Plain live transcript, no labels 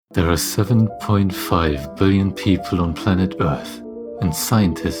There are 7.5 billion people on planet Earth, and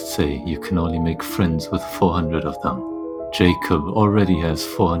scientists say you can only make friends with 400 of them. Jacob already has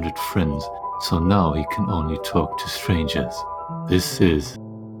 400 friends, so now he can only talk to strangers. This is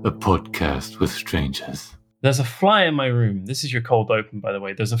a podcast with strangers. There's a fly in my room. This is your cold open, by the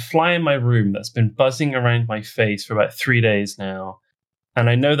way. There's a fly in my room that's been buzzing around my face for about 3 days now. And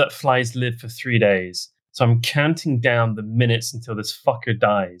I know that flies live for 3 days. So I'm counting down the minutes until this fucker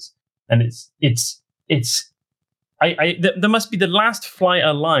dies. And there must be the last fly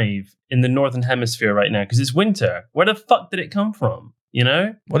alive in the Northern Hemisphere right now because it's winter. Where the fuck did it come from? You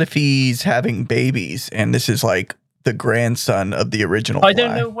know? What if he's having babies and this is like the grandson of the original fly? I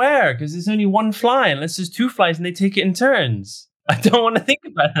don't know where, because there's only one fly unless there's two flies and they take it in turns. I don't want to think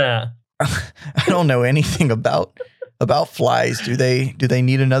about that. I don't know anything about flies. Do they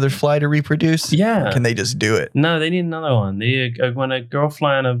need another fly to reproduce? Yeah. Or can they just do it? No, they need another one. When a girl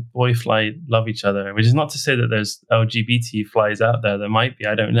fly and a boy fly love each other, which is not to say that there's LGBT flies out there. There might be.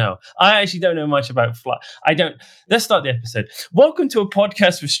 I don't know. I actually don't know much about fly. Let's start the episode. Welcome to a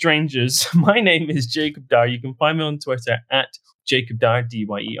podcast with strangers. My name is Jacob Dar. You can find me on Twitter at Jacob Dar,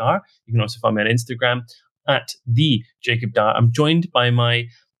 D-Y-E-R. You can also find me on Instagram at the Jacob Dar. I'm joined by my,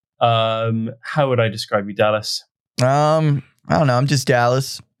 how would I describe you, Dallas? I don't know. I'm just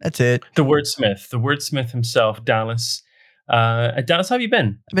Dallas. That's it. The wordsmith himself, Dallas. Dallas, how have you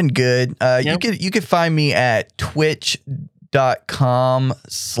been? I've been good. You could find me at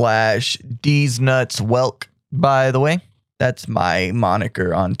twitch.com/DsNutsWelk, by the way. That's my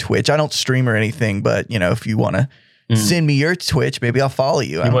moniker on Twitch. I don't stream or anything, but if you want to send me your Twitch, maybe I'll follow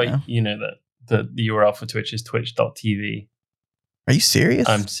you. I don't know. You know that the URL for Twitch is twitch.tv. Are you serious?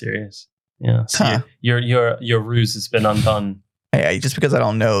 I'm serious. Yeah. So your ruse has been undone. Hey, just because I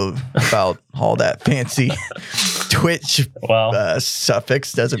don't know about all that fancy Twitch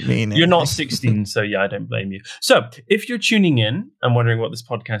suffix doesn't mean you're not 16. So yeah, I don't blame you. So if you're tuning in and wondering what this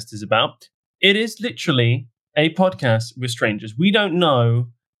podcast is about, it is literally a podcast with strangers. We don't know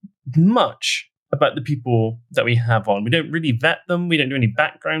much about the people that we have on. We don't really vet them. We don't do any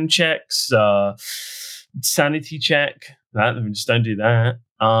background checks, sanity check. We just don't do that.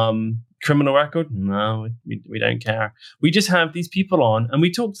 Criminal record? No, we don't care. We just have these people on and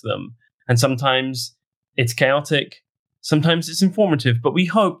we talk to them. And sometimes it's chaotic. Sometimes it's informative. But we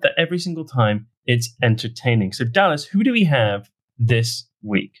hope that every single time it's entertaining. So Dallas, who do we have this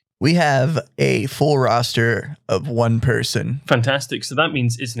week? We have a full roster of one person. Fantastic. So that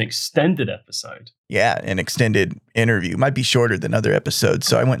means it's an extended episode. Yeah, an extended interview. Might be shorter than other episodes.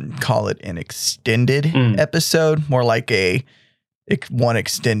 So I wouldn't call it an extended episode. More like one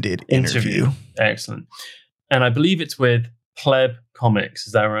extended interview. Excellent. And I believe it's with Pleb Comics.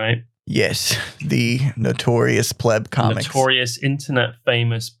 Is that right? Yes. The notorious Pleb Comics. Notorious, internet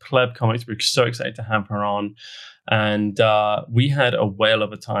famous Pleb Comics. We're so excited to have her on. And we had a whale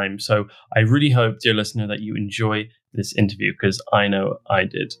of a time. So I really hope, dear listener, that you enjoy this interview because I know I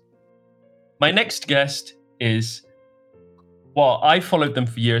did. My next guest is, I followed them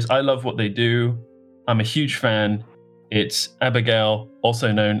for years. I love what they do. I'm a huge fan. It's Abigail,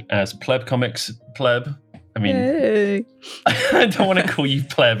 also known as Pleb Comics. Pleb. I mean, hey. I don't want to call you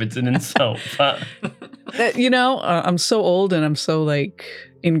Pleb. It's an insult. But I'm so old and I'm so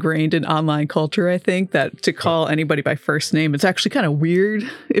ingrained in online culture, I think, that to call anybody by first name, it's actually kind of weird.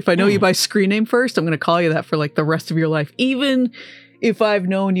 If I know you by screen name first, I'm going to call you that for the rest of your life, even if I've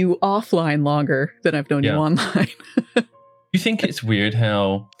known you offline longer than I've known you online. You think it's weird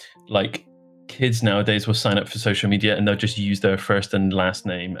how, kids nowadays will sign up for social media and they'll just use their first and last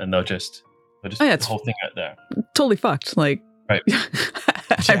name and they'll just put the whole thing out there. Totally fucked. Right. I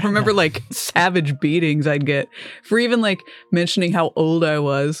remember savage beatings I'd get for even mentioning how old I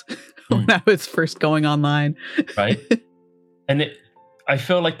was when I was first going online. Right. And I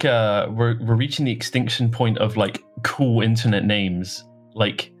feel like we're reaching the extinction point of cool internet names,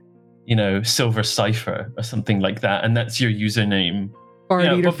 Silver Cipher or something like that. And that's your username. Bar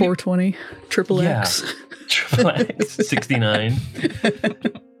Eater 420, Triple X. Triple X, 69.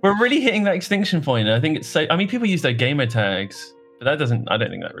 We're really hitting that extinction point. I think people use their gamer tags, but I don't think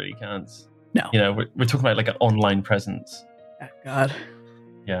that really counts. No. We're talking about an online presence. Oh, God.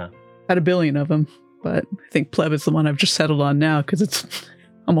 Yeah. Had a billion of them, but I think Pleb is the one I've just settled on now because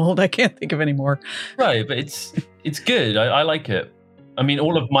I'm old. I can't think of any more. Right, but it's good. I like it. I mean,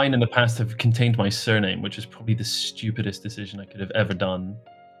 all of mine in the past have contained my surname, which is probably the stupidest decision I could have ever done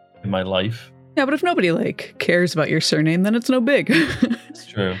in my life. Yeah, but if nobody cares about your surname, then it's no big. It's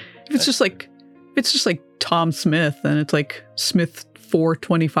true. If it's just like Tom Smith, then it's Smith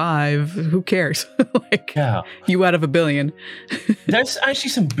 425. Who cares? Like, Yeah. you out of a billion. There's actually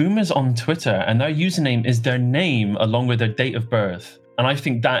some boomers on Twitter, and their username is their name along with their date of birth. And I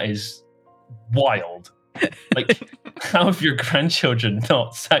think that is wild. Like, how have your grandchildren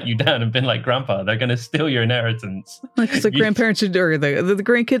not sat you down and been like, Grandpa, they're going to steal your inheritance? Because the grandparents are, or the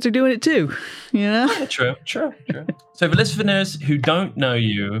grandkids are doing it too, you know? Yeah, true. So for listeners who don't know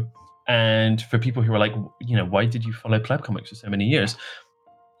you, and for people who are like, you know, why did you follow Pleb Comics for so many years?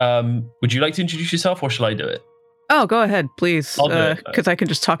 Would you like to introduce yourself, or shall I do it? Oh, go ahead, please. I'll do it. Because I can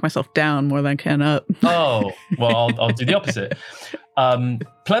just talk myself down more than I can up. Oh, well, I'll do the opposite.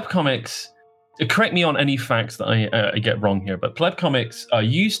 Pleb Comics, correct me on any facts that I get wrong here, but Pleb Comics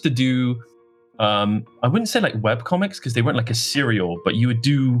used to do, I wouldn't say like web comics because they weren't like a serial, but you would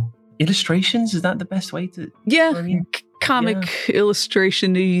do illustrations. Is that the best way to? Yeah, I mean, comic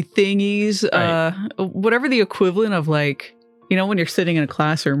illustration-y thingies. Right. Whatever the equivalent of, like, you know, when you're sitting in a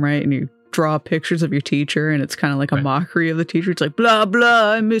classroom, right, and you draw pictures of your teacher, and it's kind of like a mockery of the teacher. It's like, blah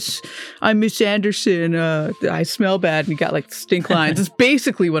blah, I'm Miss Anderson. I smell bad, and you got like stink lines. It's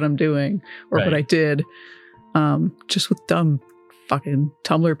basically what I'm doing, or what I did, just with dumb fucking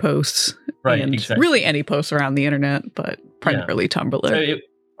Tumblr posts, right? And exactly. Really any posts around the internet, but primarily Tumblr. So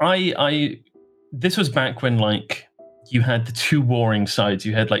this was back when, like, you had the two warring sides.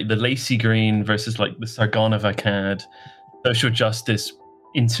 You had like the Lacy Green versus like the Sargonova CAD, social justice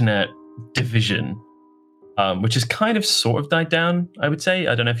internet division, which has kind of sort of died down, I would say.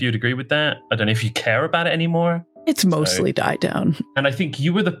 I don't know if you'd agree with that. I don't know if you care about it anymore. It's mostly died down. And I think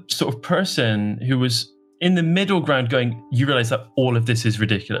you were the sort of person who was in the middle ground going, you realize that all of this is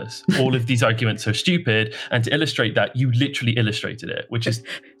ridiculous. All of these arguments are stupid. And to illustrate that, you literally illustrated it, which is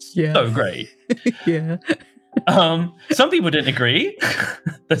so great. Yeah. Some people didn't agree.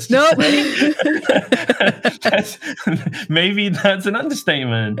 Maybe that's an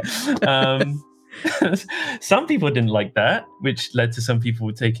understatement. Some people didn't like that, which led to some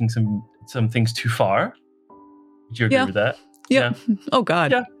people taking some things too far. Would you agree with that? Yeah. Oh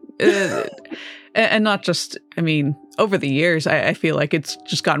God. Yeah. And not just, I mean, over the years, I feel like it's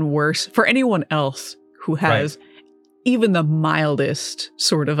just gotten worse for anyone else who has even the mildest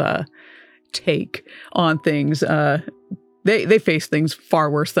sort of a take on things. They face things far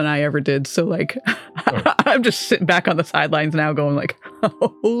worse than I ever did. So like, I'm just sitting back on the sidelines now going like,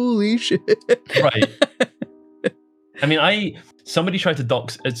 holy shit. Right. I mean, somebody tried to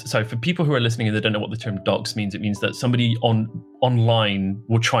dox. Sorry, for people who are listening and they don't know what the term dox means, it means that somebody online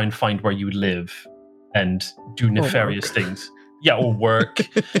will try and find where you live and do nefarious things. Yeah, or work.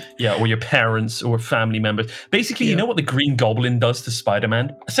 Yeah, or your parents or family members. Basically, you know what the Green Goblin does to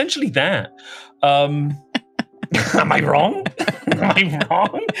Spider-Man? Essentially that. Am I wrong? Am I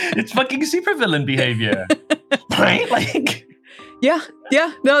wrong? It's fucking supervillain behavior. Right? Like... Yeah.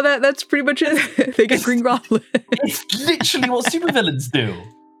 No, that's pretty much it. They get Green Goblin. It's literally what supervillains do.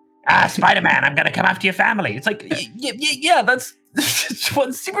 Spider-Man, I'm going to come after your family. It's like, yeah, that's what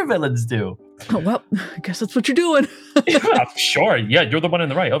supervillains do. Oh, well, I guess that's what you're doing. Yeah, sure. Yeah, you're the one in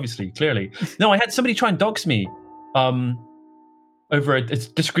the right, obviously, clearly. No, I had somebody try and dox me over a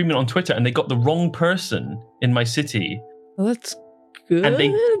disagreement on Twitter, and they got the wrong person in my city. Well, that's good. And they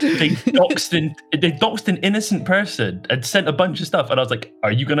doxed an innocent person and sent a bunch of stuff. And I was like,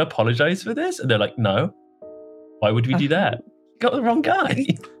 are you going to apologize for this? And they're like, no. Why would we do that? Got the wrong guy.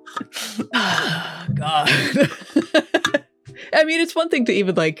 God. I mean, it's one thing to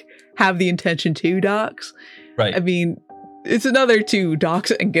even like have the intention to dox. Right. I mean, it's another to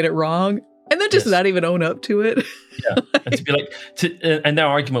dox it and get it wrong. And then just not even own up to it. Yeah. And to be like, and their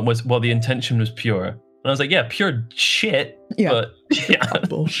argument was, well, the intention was pure. And I was like, yeah, pure shit. Yeah. But yeah.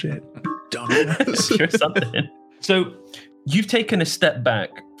 Bullshit. Dumbass. Pure something. So you've taken a step back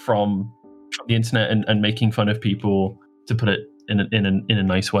from the internet and making fun of people, to put it in a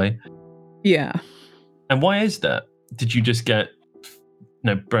nice way. Yeah. And why is that? Did you just get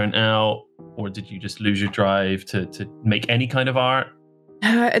burnt out, or did you just lose your drive to make any kind of art?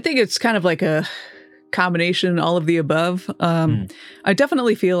 I think it's kind of like a combination, all of the above. I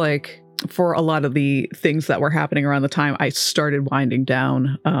definitely feel like for a lot of the things that were happening around the time I started winding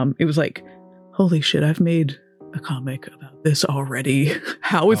down, it was like, holy shit, I've made a comic about this already.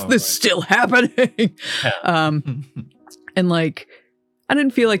 How is this still happening? Yeah. And like, I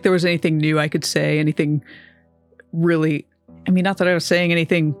didn't feel like there was anything new I could say, anything really. I mean, not that I was saying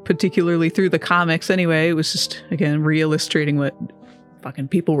anything particularly through the comics anyway. It was just, again, re-illustrating what fucking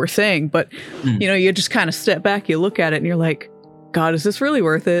people were saying. But, you know, you just kind of step back, you look at it and you're like, God, is this really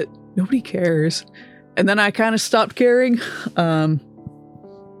worth it? Nobody cares. And then I kind of stopped caring.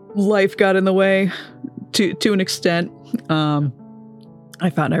 Life got in the way to an extent. I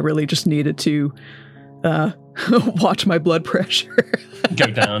found I really just needed to watch my blood pressure go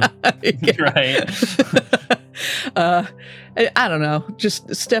down. Right. I don't know,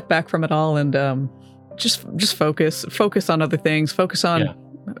 just step back from it all and just focus on other things, focus on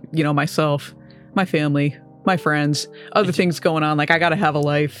myself, my family, my friends, other things going on. Like I gotta have a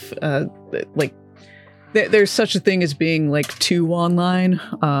life. Like there's such a thing as being like too online.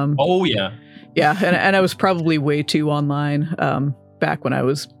 Yeah, and I was probably way too online back when I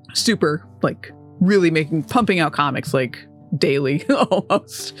was super like really pumping out comics like daily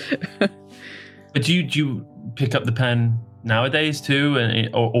almost. But do you pick up the pen nowadays too,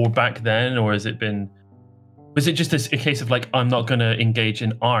 or back then, or was it just a case of like, I'm not going to engage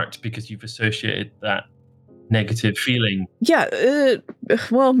in art because you've associated that negative feeling? Yeah,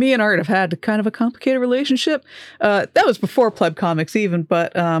 well, me and art have had kind of a complicated relationship. That was before Pleb Comics even,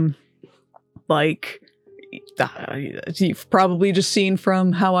 but like you've probably just seen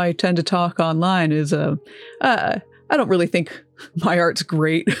from how I tend to talk online is I don't really think my art's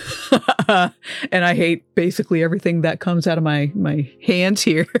great. And I hate basically everything that comes out of my hands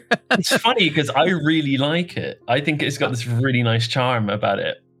here. It's funny because I really like it. I think it's got this really nice charm about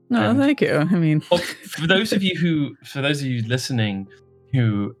it. No, thank you. I mean, for those of you listening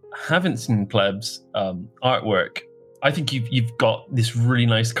who haven't seen Plebs artwork, I think you've got this really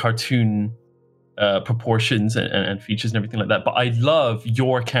nice cartoon proportions and features and everything like that. But I love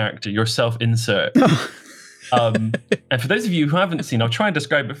your character, your self-insert. And for those of you who haven't seen, I'll try and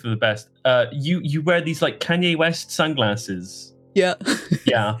describe it for the best. You wear these like Kanye West sunglasses. Yeah.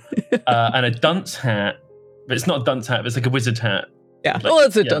 Yeah. And a dunce hat. But it's not a dunce hat, it's like a wizard hat. Yeah. Like, well,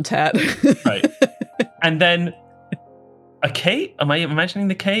 it's a dunce hat. Right. And then a cape? Am I imagining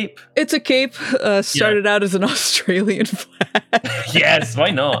the cape? It's a cape. Started out as an Australian flag. Yes, why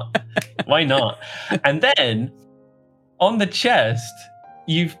not? Why not? And then on the chest,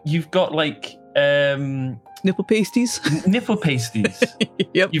 you've got like nipple pasties. Nipple pasties.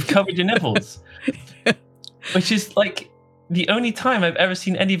 Yep. You've covered your nipples. Which is like the only time I've ever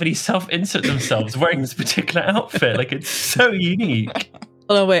seen anybody self-insert themselves wearing this particular outfit. Like, it's so unique.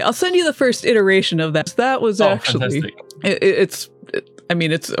 Oh, no, wait. I'll send you the first iteration of that. That was actually... I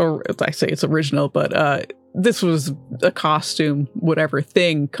say it's original, but this was a costume, whatever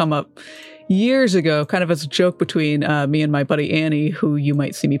thing, come up years ago, kind of as a joke between me and my buddy Annie, who you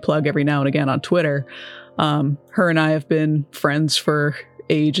might see me plug every now and again on Twitter. Her and I have been friends for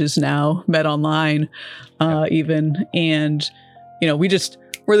ages now, met online even, and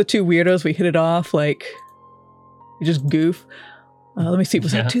we're the two weirdos. We hit it off, like we just goof. Let me see,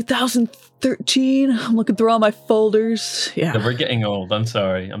 was that 2013? I'm looking through all my folders. Yeah, we're getting old. I'm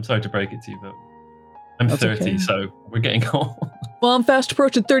sorry to break it to you, but I'm 30, okay. So we're getting old. Well, I'm fast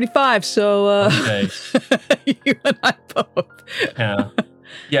approaching 35, so okay. You and I both.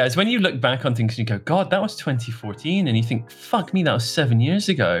 Yeah, it's when you look back on things and you go, God, that was 2014, and you think, fuck me, that was 7 years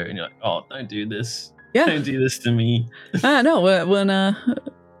ago, and you're like, oh, don't do this. Yeah. Don't do this to me. No, when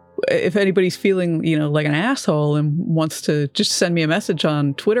if anybody's feeling, like an asshole and wants to just send me a message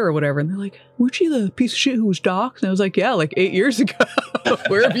on Twitter or whatever, and they're like, weren't you the piece of shit who was doxxed? And I was like, yeah, like 8 years ago.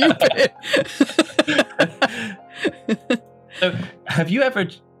 Where have you been? So, have you ever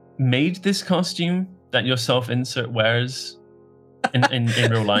made this costume that your self-insert wears in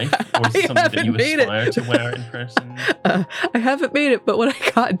real life? Or is it something that you aspire to wear in person? I haven't made it, but when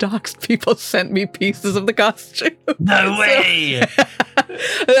I got doxxed, people sent me pieces of the costume. No way!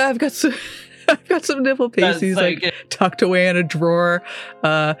 I've got some nipple pasties like tucked away in a drawer,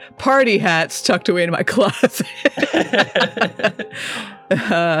 party hats tucked away in my closet.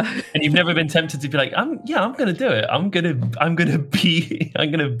 And you've never been tempted to be like, I'm gonna do it. I'm gonna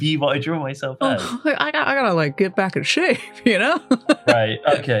be what I draw myself as. I gotta like get back in shape, Right.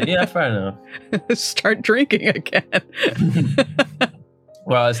 Okay. Yeah. Fair enough. Start drinking again.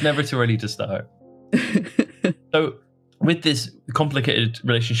 Well, it's never too early to start. So, with this complicated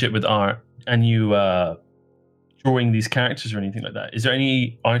relationship with art, and you drawing these characters or anything like that, is there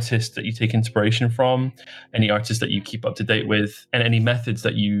any artist that you take inspiration from, any artists that you keep up to date with, and any methods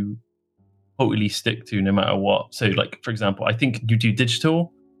that you totally stick to no matter what? So, like, for example, I think you do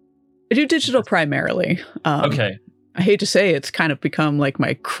digital. I do digital primarily. Okay. I hate to say it's kind of become like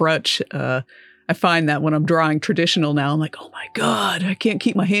my crutch. I find that when I'm drawing traditional now, I'm like, oh my God, I can't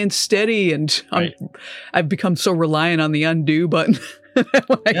keep my hands steady. And I've become so reliant on the undo button.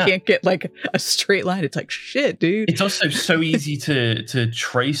 When I can't get like a straight line, it's like, shit, dude. It's also so easy to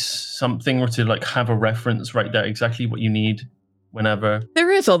trace something or to like have a reference right there, exactly what you need whenever.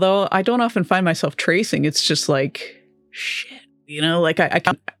 There is, although I don't often find myself tracing. It's just like, shit, You know, like I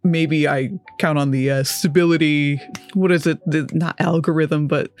count on the stability. What is it? Not algorithm,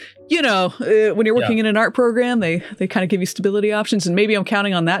 but you know, when you're working in an art program, they kind of give you stability options, and maybe I'm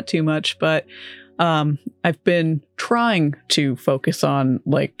counting on that too much. But I've been trying to focus on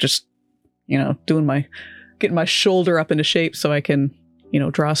like just, you know, getting my shoulder up into shape so I can, you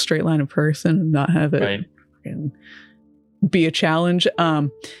know, draw a straight line in person and not have it be a challenge.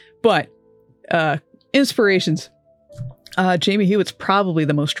 But inspirations. Jamie Hewitt's probably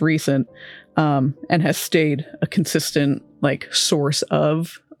the most recent, and has stayed a consistent like source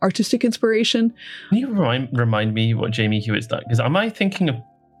of artistic inspiration. Can you remind me what Jamie Hewitt's done? Because am I thinking of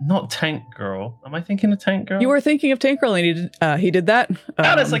not Tank Girl? Am I thinking of Tank Girl? You were thinking of Tank Girl, and he did that.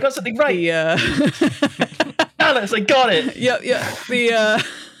 Alice, I got something right. Alice, I got it. Yeah.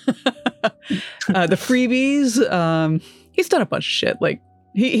 The freebies. He's done a bunch of shit. Like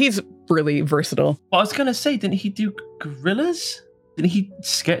he's really versatile. Well, I was gonna say, didn't he do gorillas? Didn't he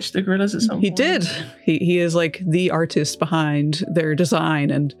sketch the gorillas at some point? He did. He is like the artist behind their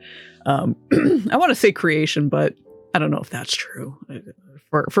design and I want to say creation, but I don't know if that's true.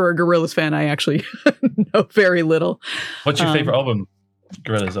 For a Gorillaz fan, I actually know very little. What's your favorite album?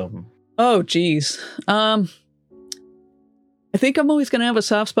 Gorillaz album? Oh, geez. I think I'm always going to have a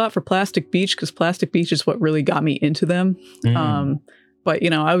soft spot for Plastic Beach because Plastic Beach is what really got me into them. But,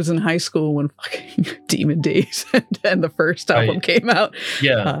 you know, I was in high school when fucking Demon Days and the first album came out.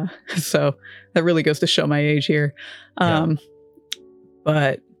 Yeah. So that really goes to show my age here.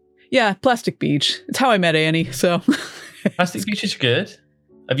 But yeah, Plastic Beach. It's how I met Annie. So Plastic Beach is good.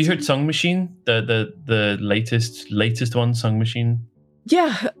 Have you heard Song Machine? The latest one, Song Machine?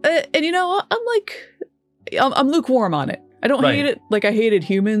 Yeah. And, you know, I'm lukewarm on it. I don't hate it like I hated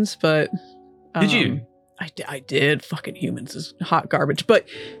Humans, but... Did you? I did. Fucking Humans is hot garbage. But,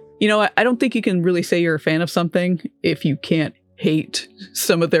 you know, I don't think you can really say you're a fan of something if you can't hate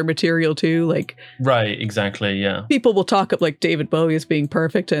some of their material too. Like, right, exactly, yeah. People will talk up like David Bowie as being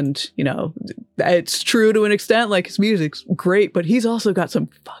perfect, and you know, it's true to an extent. Like his music's great, but he's also got some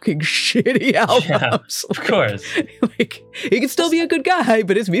fucking shitty albums. Yeah, of course. Like he can still be a good guy,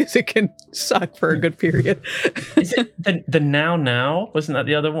 but his music can suck for a good period. Is it the Now? Wasn't that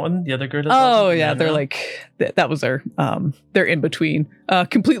the other one? The other Gorillaz? Oh yeah, they're like that was their they're in between.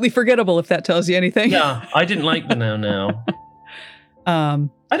 Completely forgettable if that tells you anything. Yeah, I didn't like the Now.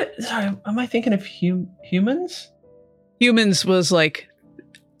 Sorry, am I thinking of Humans? Humans was like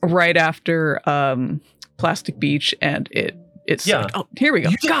right after Plastic Beach, and it's like, oh, here we go.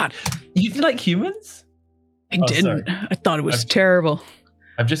 You did like Humans? I didn't. Sorry. I thought it was terrible.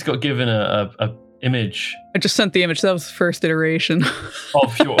 I've just got given a image. I just sent the image. That was the first iteration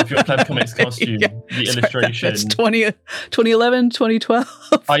of your Pleb Comics costume. Yeah. The illustration. That's 2011,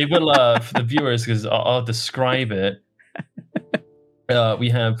 2012. I will for the viewers, because I'll describe it. We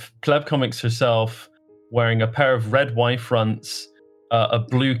have Pleb Comics herself wearing a pair of red Y fronts, a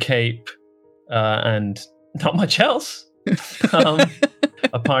blue cape, and not much else.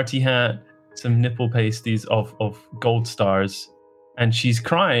 A party hat, some nipple pasties of gold stars, and she's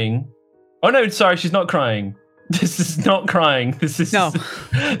crying. Oh no, sorry, she's not crying. This is not crying. This is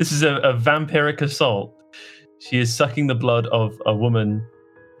a vampiric assault. She is sucking the blood of a woman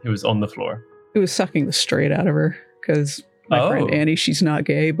who is on the floor. It was sucking the straight out of her, because my friend Annie, she's not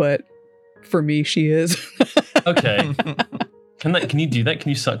gay, but for me, she is. Okay. Can you do that? Can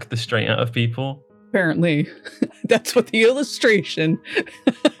you suck the straight out of people? Apparently. That's what the illustration.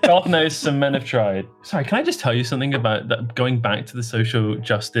 God knows some men have tried. Sorry, can I just tell you something about that? Going back to the social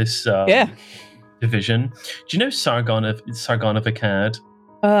justice division. Do you know Sargon of Akkad?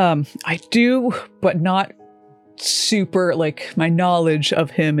 I do, but not super, like, my knowledge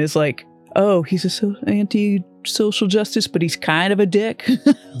of him is like, oh, he's a anti-social justice, but he's kind of a dick.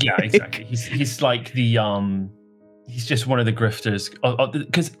 Yeah, exactly. He's like the he's just one of the grifters.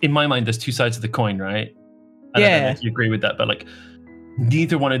 Because in my mind, there's two sides of the coin, right? And I don't know if you agree with that, but like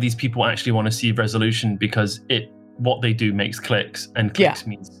neither one of these people actually want to see resolution because what they do makes clicks, and clicks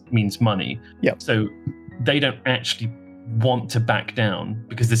means money. Yeah. So they don't actually want to back down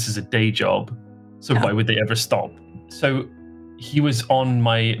because this is a day job. So why would they ever stop? So he was on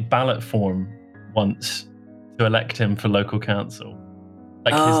my ballot form once to elect him for local council.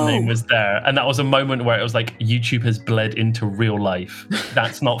 Like his name was there. And that was a moment where it was like, YouTube has bled into real life.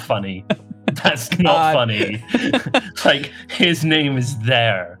 That's not funny. That's not funny. Like his name is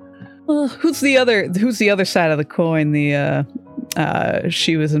there. Well, who's the other side of the coin?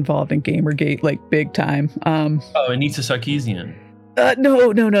 She was involved in Gamergate like big time. Anita Sarkeesian.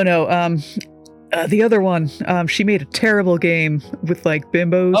 No. The other one, she made a terrible game with like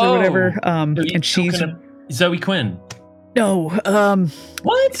bimbos or whatever. And she's Zoe Quinn. No.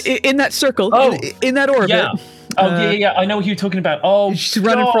 What? In that circle. Oh, in that orbit. Yeah. Oh, yeah. I know what you're talking about. Oh, she's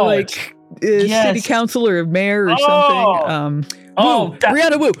running for like city council or mayor or something.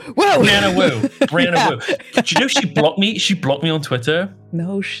 Brianna Wu. Whoa. Brianna Wu. Did you know she blocked me? She blocked me on Twitter.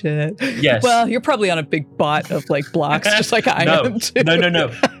 No shit. Yes. Well, you're probably on a big bot of like blocks, just like I am too.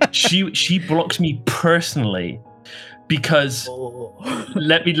 No. She blocked me personally because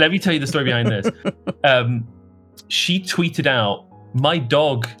let me tell you the story behind this. She tweeted out,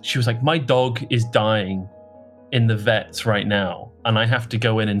 she was like, my dog is dying in the vets right now, and I have to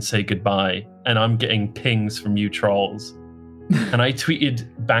go in and say goodbye, and I'm getting pings from you trolls. And I tweeted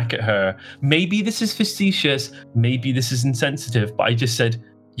back at her, maybe this is facetious, maybe this is insensitive, but I just said,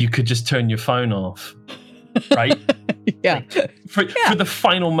 you could just turn your phone off, right? Yeah. Like, for the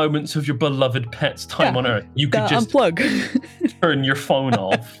final moments of your beloved pet's time on Earth, you could just unplug. Turn your phone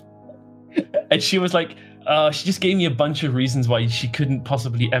off. And she was like, she just gave me a bunch of reasons why she couldn't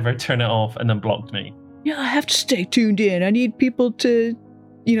possibly ever turn it off, and then blocked me. Yeah, I have to stay tuned in. I need people to,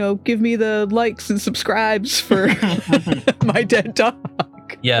 give me the likes and subscribes for my dead dog.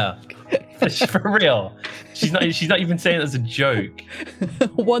 Yeah, for real. She's not even saying it as a joke.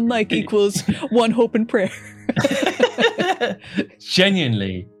 1 like equals 1 hope and prayer.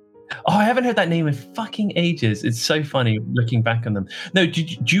 Genuinely. Oh, I haven't heard that name in fucking ages. It's so funny looking back on them. No, do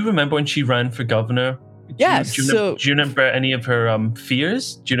you remember when she ran for governor? Yes. Do you remember any of her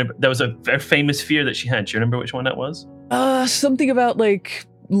fears? Do you remember there was a very famous fear that she had? Do you remember which one that was? Something about like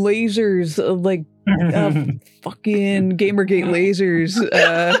lasers, fucking Gamergate lasers,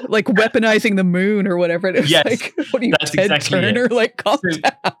 like weaponizing the moon or whatever. It was like, what are you, that's Ted exactly Turner? It. Like, calm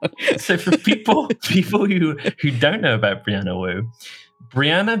down. So for people who don't know about Brianna Wu,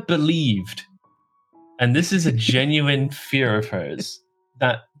 Brianna believed, and this is a genuine fear of hers,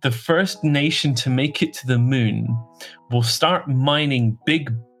 that the first nation to make it to the moon will start mining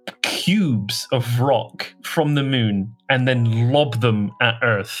big cubes of rock from the moon and then lob them at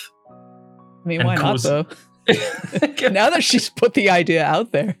Earth. I mean, why not though? Now that she's put the idea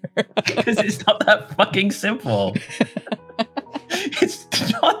out there. Because it's not that fucking simple. It's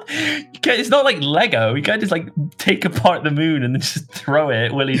not like Lego. You can't just like take apart the moon and then just throw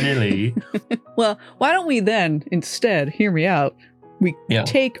it willy-nilly. Well, why don't we then instead, hear me out, we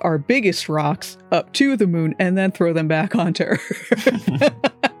take our biggest rocks up to the moon and then throw them back onto Earth.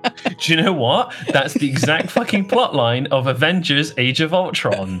 Do you know what? That's the exact fucking plot line of Avengers Age of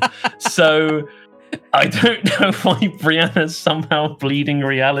Ultron. So I don't know why Brianna's somehow bleeding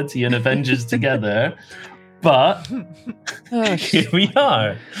reality and Avengers together, but here we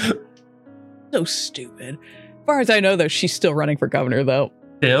are. So stupid. As far as I know, though, she's still running for governor, though.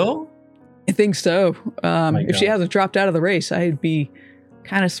 Still? I think so. If she hasn't dropped out of the race, I'd be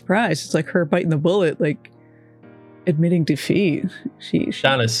kind of surprised. It's like her biting the bullet, like admitting defeat. She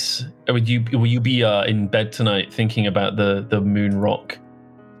Dallas, will you be in bed tonight thinking about the moon rock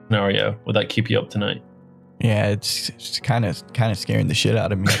scenario? Will that keep you up tonight? Yeah, it's kind of scaring the shit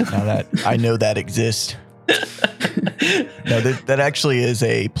out of me now that I know that exists. No, that actually is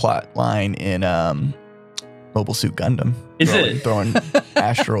a plot line in Mobile Suit Gundam. Throwing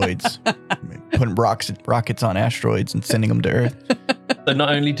asteroids, putting rockets on asteroids and sending them to Earth. So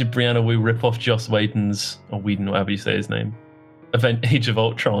not only did Brianna Wu rip off Joss Whedon's, or Whedon, whatever you say his name, Age of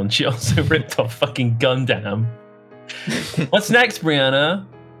Ultron, she also ripped off fucking Gundam. What's next, Brianna?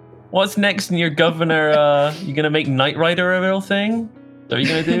 What's next in your governor? You gonna make Knight Rider a real thing? Is that what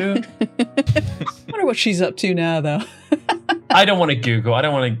you're gonna do? I wonder what she's up to now, though. I don't want to Google. I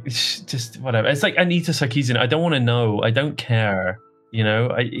don't want to just whatever. It's like Anita Sarkeesian. I don't want to know. I don't care. You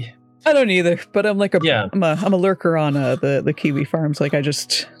know. I don't either. But I'm like I'm a lurker on the Kiwi farms. Like I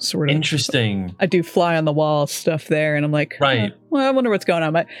just sort of interesting. I do fly on the wall stuff there, and I'm like, right. Well, I wonder what's going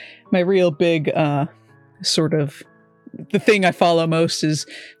on. My real big sort of the thing I follow most is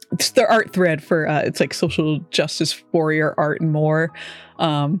it's the art thread for it's like social justice warrior art and more.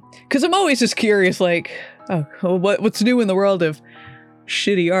 Because I'm always just curious, like, what's new in the world of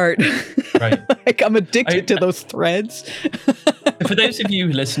shitty art? Right. Like I'm addicted to those threads. For those of you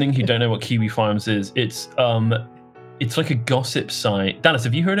listening who don't know what Kiwi Farms is, it's like a gossip site. Dallas,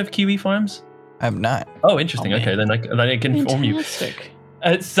 have you heard of Kiwi Farms? I have not. Oh, interesting. Okay, then I can inform you. It's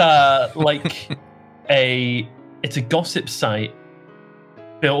like it's a gossip site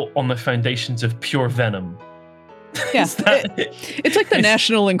built on the foundations of pure venom. Yeah, it's like the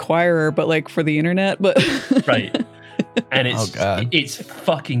National Enquirer, but like for the internet. But right, and it's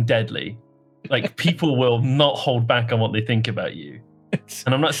fucking deadly. Like people will not hold back on what they think about you.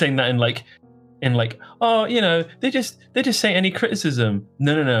 And I'm not saying that in like, oh, you know, they just say any criticism.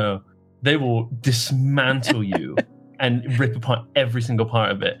 No. They will dismantle you and rip apart every single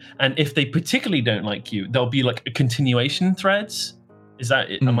part of it. And if they particularly don't like you, there'll be like a continuation threads. Is that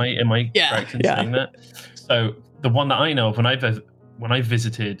it? Am I correct in saying that? So the one that I know of when I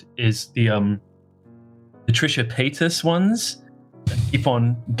visited is the Trisha Paytas ones that keep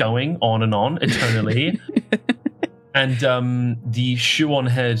on going on and on eternally. And the shoe on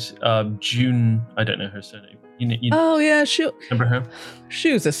head June, I don't know her surname. Oh yeah, remember her?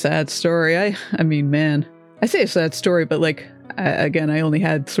 She was a sad story. I mean, man, I say a sad story, but like again, I only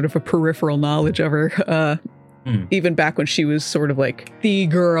had sort of a peripheral knowledge of her. Even back when she was sort of like the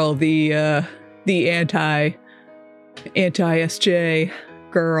girl, the anti SJ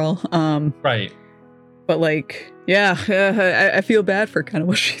girl. Right. But like, yeah, I feel bad for kind of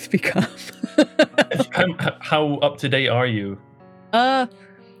what she's become. How up to date are you?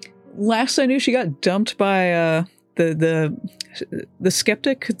 Last I knew, she got dumped by the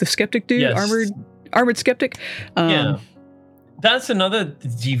skeptic dude, Yes. armored skeptic. Yeah, that's another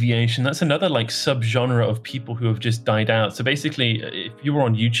deviation. That's another like subgenre of people who have just died out. So basically, if you were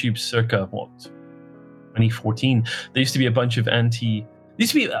on YouTube circa 2014, there used to be a bunch of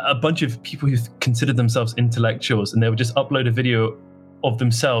people who considered themselves intellectuals, and they would just upload a video of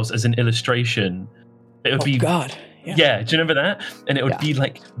themselves as an illustration. It would be God. Yeah, do you remember that? And it would be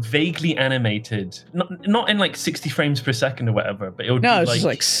like vaguely animated, not in like 60 frames per second or whatever, but it would be it's just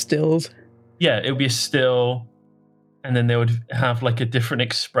like stills. Yeah, it would be a still, and then they would have like a different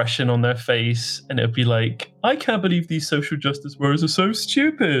expression on their face, and it would be like, I can't believe these social justice warriors are so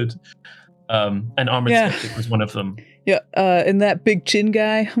stupid. And Armored Skeptic was one of them. Yeah, and that big chin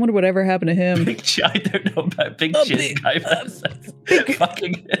guy, I wonder whatever happened to him. I don't know about big chin guy. That's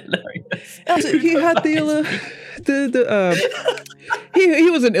fucking hilarious. He had he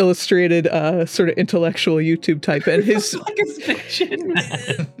was an illustrated sort of intellectual YouTube type, and his chin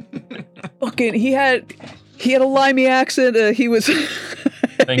fucking he had a limey accent. He was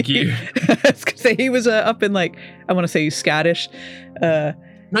Thank you. I was gonna say he was up in like, I want to say he's Scottish. You're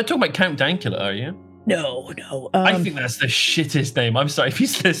not talking about Count Dankula, are you? No. I think that's the shittest name. I'm sorry if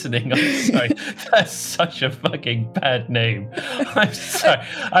he's listening. I'm sorry. That's such a fucking bad name. I'm sorry.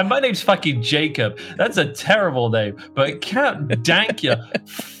 My name's fucking Jacob. That's a terrible name. But Count Dankula,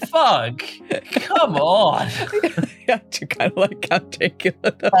 fuck. Come on. Yeah, I kind of like Count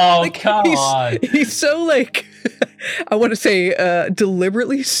Dankula, though. Oh, like, come on. He's so like, I want to say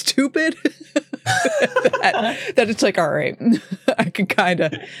deliberately stupid. that it's like, all right, I can kind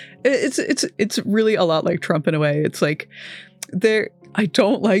of, it's really a lot like Trump in a way. It's like, I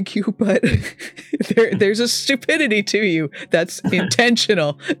don't like you, but there's a stupidity to you that's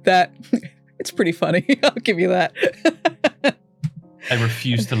intentional. That it's pretty funny. I'll give you that. I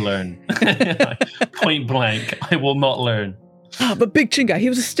refuse to learn. Point blank, I will not learn. But Big Chin Guy, he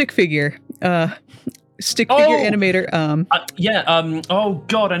was a stick figure animator. Oh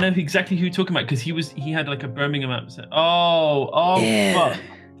god, I know exactly who you're talking about, because he had like a Birmingham accent. Fuck.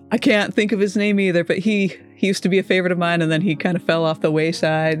 I can't think of his name either, but he used to be a favorite of mine, and then he kind of fell off the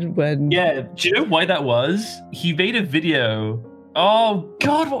wayside when. Yeah, do you know why that was? He made a video. Oh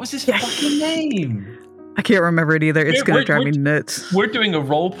god, what was his fucking name? I can't remember it either. It's gonna drive me nuts. We're doing a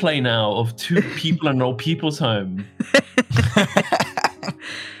role play now of two people in an old people's home.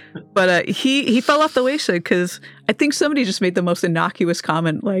 But he fell off the wayside because I think somebody just made the most innocuous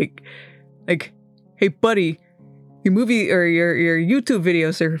comment, like, hey buddy, your movie or your YouTube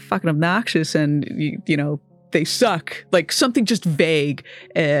videos are fucking obnoxious, and you know they suck. Like something just vague,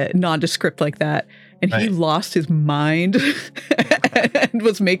 nondescript like that, and he lost his mind and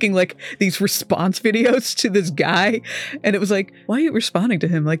was making like these response videos to this guy, and it was like, why are you responding to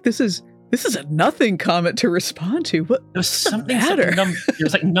him? Like this is a nothing comment to respond to. What? There was something it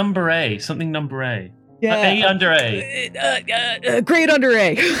was like number A. Yeah. A under A. Grade under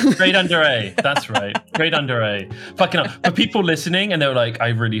A. Grade under A. That's right. Grade under A. Fucking hell. For people listening, and they were like, I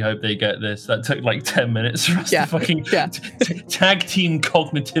really hope they get this. That took like 10 minutes for us to fucking tag team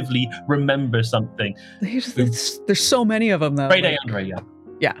cognitively remember something. There's so many of them, though. Grade A under A, yeah.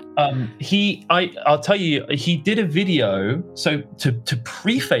 Yeah. I'll tell you, he did a video. So to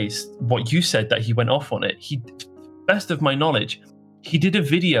preface what you said that he went off on it, best of my knowledge, he did a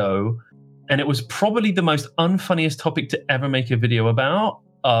video, and it was probably the most unfunniest topic to ever make a video about.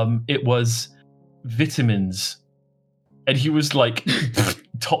 It was vitamins, and he was like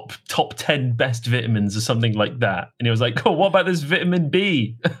top 10 best vitamins or something like that. And he was like, oh, what about this vitamin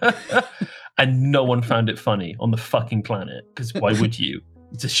B? And no one found it funny on the fucking planet, because why would you?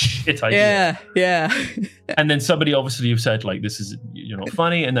 It's a shit idea. Yeah. And then somebody obviously said like, you're not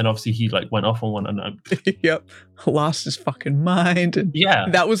funny. And then obviously he like went off on one, and yep, lost his fucking mind. And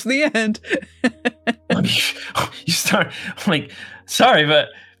that was the end. I mean, you start like, sorry, but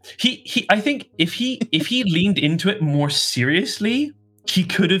he I think if he leaned into it more seriously, he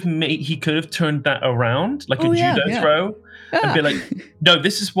could have turned that around like a judo throw and be like, no,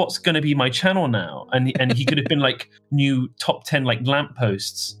 this is what's going to be my channel now, and he could have been like new top 10 like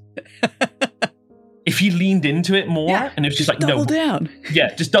lampposts. If he leaned into it more, and it was just like, double down.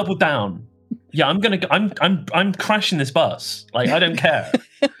 Yeah, just double down. Yeah, I'm crashing this bus. Like, I don't care.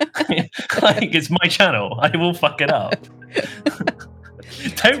 Like, it's my channel. I will fuck it up.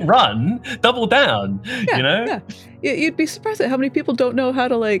 Don't run. Double down. You know? Yeah. You'd be surprised at how many people don't know how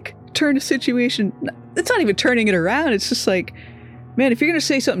to like turn a situation. It's not even turning it around. It's just like, man, if you're gonna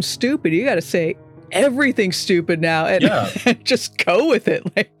say something stupid, you got to say everything stupid now, and just go with it.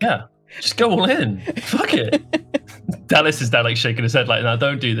 Like, yeah. Just go all in. Fuck it. Dallas is now like shaking his head like, no,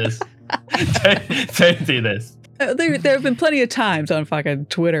 don't do this. don't do this. There have been plenty of times on fucking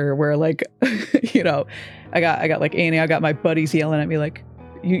Twitter where like, you know, I got like Annie, I got my buddies yelling at me like,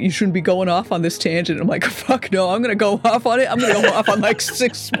 you shouldn't be going off on this tangent. I'm like, fuck no, I'm gonna go off on it. I'm gonna go off on like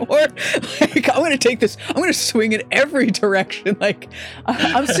 6 more. Like, I'm gonna take this. I'm gonna swing in every direction. Like,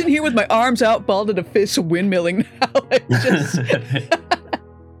 I'm sitting here with my arms out, balled in a fist, windmilling now. Like, just.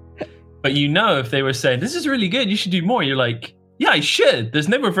 But you know, if they were saying, this is really good, you should do more, you're like, yeah, I should. There's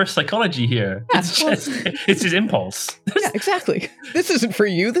no reverse psychology here. Yeah, it's just impulse. Yeah, exactly. This isn't for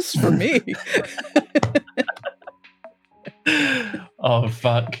you. This is for me. Oh,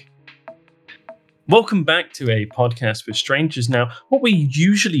 fuck. Welcome back to a podcast with strangers. Now, what we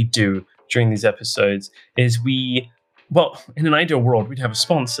usually do during these episodes is well, in an ideal world, we'd have a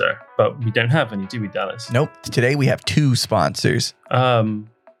sponsor, but we don't have any, do we, Dallas? Nope. Today we have 2 sponsors.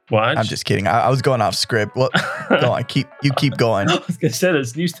 What? I'm just kidding. I was going off script. Well, go on. You keep going. I was going to say,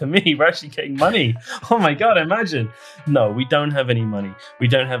 that's news to me. We're actually getting money. Oh my God, imagine. No, we don't have any money. We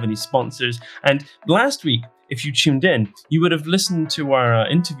don't have any sponsors. And last week, if you tuned in, you would have listened to our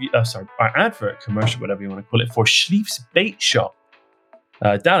our advert commercial, whatever you want to call it, for Schlieff's Bait Shop.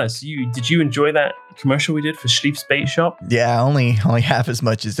 Dallas, did you enjoy that commercial we did for Schlieff's Bait Shop? Yeah, only half as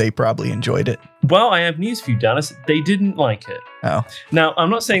much as they probably enjoyed it. Well, I have news for you, Dallas. They didn't like it. Oh. Now, I'm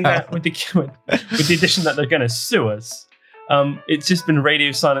not saying that with the addition that they're going to sue us. It's just been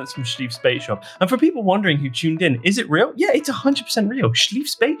radio silence from Schlieff's Bait Shop. And for people wondering who tuned in, is it real? Yeah, it's 100% real.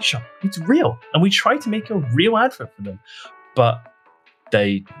 Schlieff's Bait Shop, it's real. And we tried to make a real advert for them, but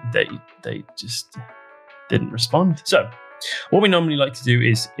they just didn't respond. So what we normally like to do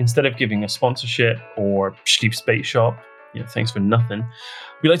is, instead of giving a sponsorship or Schlieff's Bait Shop, thanks for nothing,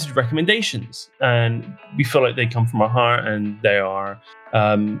 we like to do recommendations. And we feel like they come from our heart and they are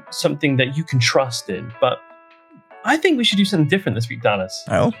something that you can trust in. But I think we should do something different this week, Dallas.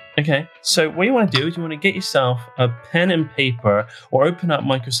 Oh? Okay. So what you want to do is you want to get yourself a pen and paper or open up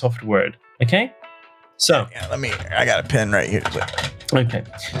Microsoft Word. Okay? So. Yeah, I got a pen right here. Okay,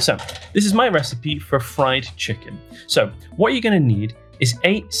 so this is my recipe for fried chicken. So what you're going to need is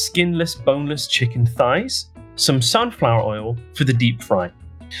 8 skinless, boneless chicken thighs, some sunflower oil for the deep fry.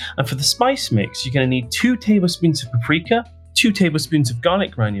 And for the spice mix, you're going to need 2 tablespoons of paprika, 2 tablespoons of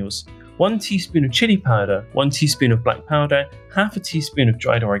garlic granules, 1 teaspoon of chili powder, 1 teaspoon of black powder, half a teaspoon of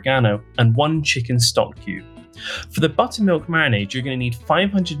dried oregano, and 1 chicken stock cube. For the buttermilk marinade, you're going to need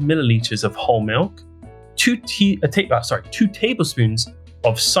 500 milliliters of whole milk, 2 tablespoons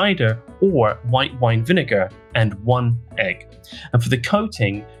of cider or white wine vinegar, and 1 egg. And for the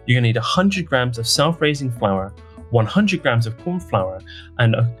coating, you're going to need 100 grams of self-raising flour, 100 grams of corn flour,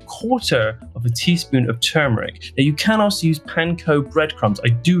 and 1/4 of a teaspoon of turmeric. Now, you can also use panko breadcrumbs. I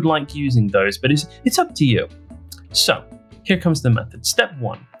do like using those, but it's up to you. So, here comes the method. Step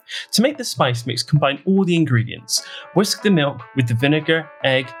 1. To make the spice mix, combine all the ingredients. Whisk the milk with the vinegar,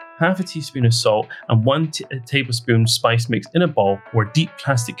 egg, half a teaspoon of salt, and 1 tablespoon spice mix in a bowl or a deep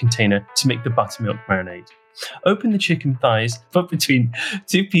plastic container to make the buttermilk marinade. Open the chicken thighs, put between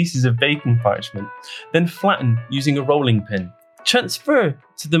 2 pieces of baking parchment, then flatten using a rolling pin. Transfer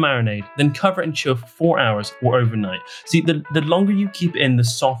to the marinade, then cover it and chill for 4 hours or overnight. See, the longer you keep it in, the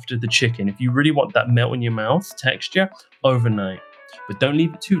softer the chicken. If you really want that melt in your mouth texture, overnight. But don't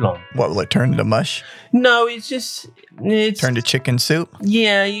leave it too long. What, will it turn to mush? No, it's turn to chicken soup?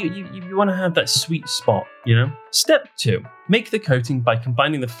 Yeah, you want to have that sweet spot, Step 2. Make the coating by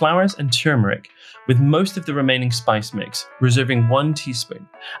combining the flowers and turmeric with most of the remaining spice mix, reserving 1 teaspoon,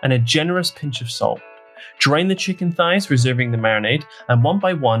 and a generous pinch of salt. Drain the chicken thighs, reserving the marinade, and 1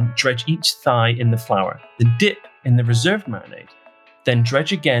 by 1, dredge each thigh in the flour. Then dip in the reserved marinade. Then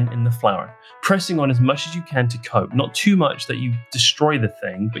dredge again in the flour, pressing on as much as you can to coat, not too much that you destroy the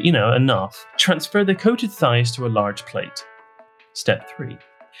thing, but enough. Transfer the coated thighs to a large plate. Step 3.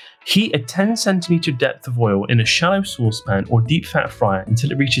 Heat a 10 centimeter depth of oil in a shallow saucepan or deep fat fryer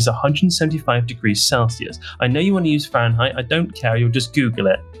until it reaches 175 degrees Celsius. I know you want to use Fahrenheit. I don't care. You'll just Google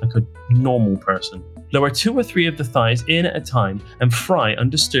it like a normal person. Lower 2 or 3 of the thighs in at a time and fry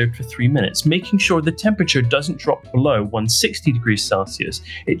undisturbed for 3 minutes, making sure the temperature doesn't drop below 160 degrees Celsius.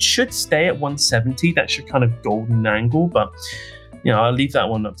 It should stay at 170. That's your kind of golden angle, but I'll leave that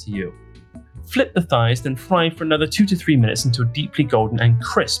one up to you. Flip the thighs, then fry for another 2 to 3 minutes until deeply golden and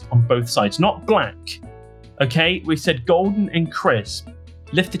crisp on both sides, not black. Okay, we said golden and crisp.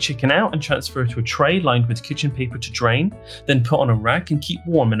 Lift the chicken out and transfer it to a tray lined with kitchen paper to drain, then put on a rack and keep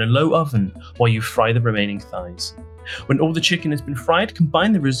warm in a low oven while you fry the remaining thighs. When all the chicken has been fried,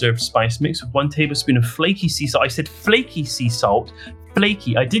 combine the reserved spice mix with 1 tablespoon of flaky sea salt. I said flaky sea salt.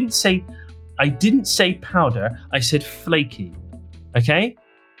 Flaky. I didn't say powder. I said flaky. Okay?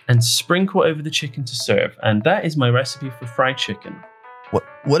 And sprinkle over the chicken to serve. And that is my recipe for fried chicken.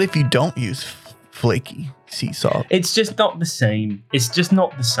 What if you don't use flaky sea salt? It's just not the same.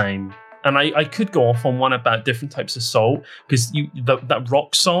 And I could go off on one about different types of salt, because that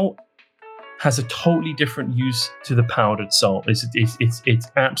rock salt has a totally different use to the powdered salt.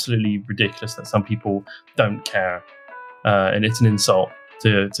 It's absolutely ridiculous that some people don't care, and it's an insult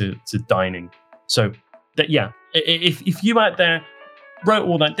to dining. So if you out there wrote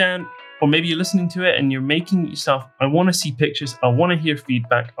all that down, or maybe you're listening to it and you're making it yourself, I want to see pictures. I want to hear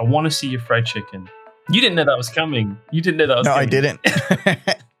feedback. I want to see your fried chicken. You didn't know that was coming. No, I didn't.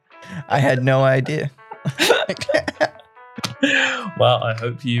 I had no idea. Well, I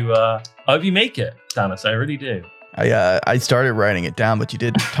hope you make it, Dennis. I really do. I started writing it down, but you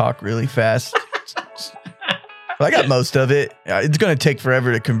did talk really fast. But I got most of it. It's going to take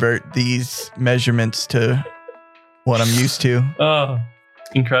forever to convert these measurements to what I'm used to. Oh,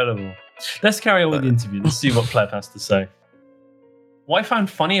 incredible. Let's carry on with the interview. Let's see what Pleb has to say. What I found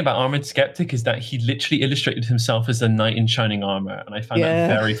funny about Armored Skeptic is that he literally illustrated himself as a knight in shining armor, and I found that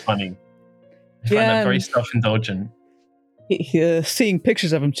very funny. I find that very self-indulgent. Seeing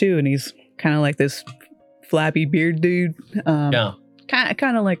pictures of him too, and he's kind of like this flabby beard dude. Kind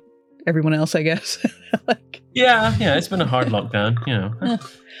of like everyone else, I guess. Yeah, it's been a hard lockdown,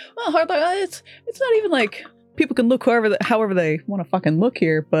 Well, hard lockdown. It's not even like people can look however they want to fucking look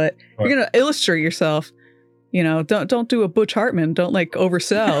here, but you're gonna illustrate yourself. Don't do a Butch Hartman. Don't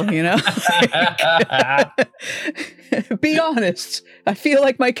oversell. Be honest. I feel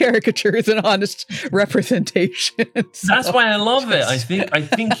like my caricature is an honest representation. So. That's why I love it. I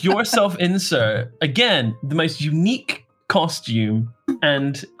think your self-insert, again, the most unique costume,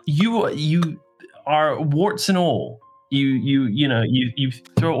 and you are warts and all. You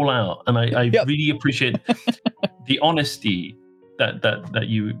throw it all out, and I really appreciate the honesty that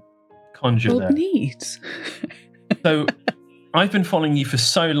you conjure there. Needs. So I've been following you for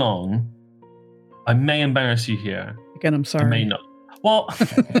so long. I may embarrass you here. Again, I'm sorry. I may not. Well,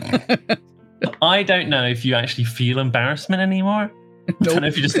 I don't know if you actually feel embarrassment anymore. Nope. I don't know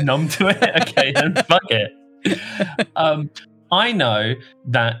if you're just numb to it. Okay, then fuck it. I know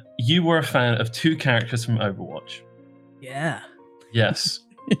that you were a fan of 2 characters from Overwatch. Yeah. Yes.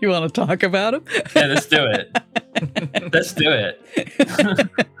 You want to talk about them? Yeah, let's do it. Let's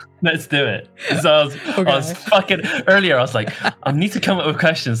do it. So I was fucking earlier. I was like, I need to come up with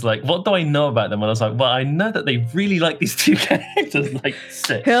questions like, what do I know about them? And I was like, well, I know that they really like these 2 characters. Like,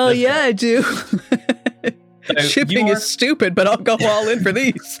 sick. Hell yeah, I do. So shipping is stupid, but I'll go all in for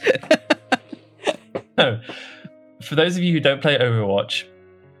these. No, for those of you who don't play Overwatch,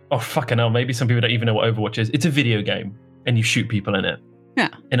 fucking hell, maybe some people don't even know what Overwatch is. It's a video game, and you shoot people in it. Yeah.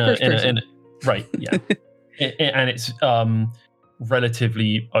 Right. Yeah. And it's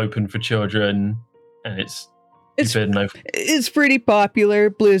relatively open for children, and it's pretty popular.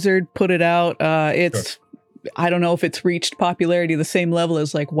 Blizzard put it out. It's sure. I don't know if it's reached popularity the same level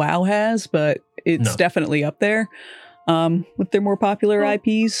as like WoW has, but it's definitely up there with their more popular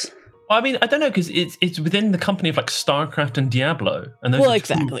IPs. Well, I mean, I don't know, because it's within the company of like StarCraft and Diablo, and those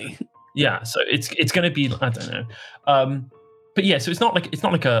exactly. Yeah, so it's going to be, I don't know. But yeah, so it's not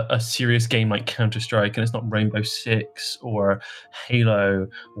like a serious game like Counter-Strike, and it's not Rainbow Six or Halo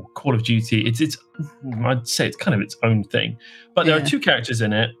or Call of Duty. It's I'd say it's kind of its own thing. But there are 2 characters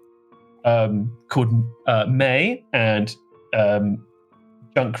in it called May and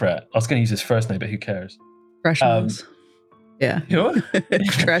Junkrat. I was going to use his first name, but who cares? Trash Mouse. Yeah. Who?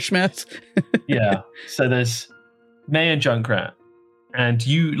 Trash Mouse. Yeah. So there's May and Junkrat, and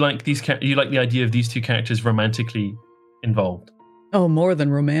you like you like the idea of these 2 characters romantically involved. Oh, more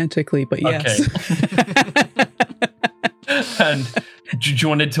than romantically, but yes. Okay. And do you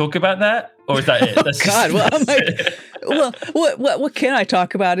want to talk about that, Or is that it? Oh, That's God. Well, I'm like, it. well, what can I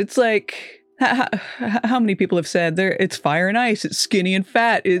talk about? It's like, how many people have said there? It's fire and ice. It's skinny and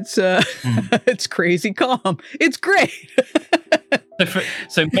fat. It's it's crazy calm. It's great.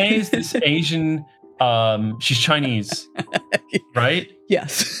 So May is this Asian. She's Chinese, right?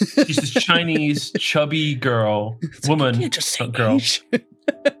 Yes. She's this Chinese chubby woman. You can't just say girl. Asian.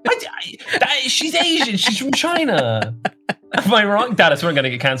 She's Asian. She's from China. Am I wrong? Dallas, we're going to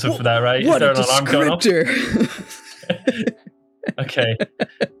get cancelled for that, right? What Is there a an alarm going off? descriptor. Okay.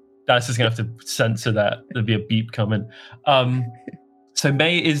 Dallas is going to have to censor that. There'll be a beep coming. So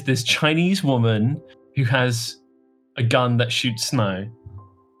May is this Chinese woman who has a gun that shoots snow.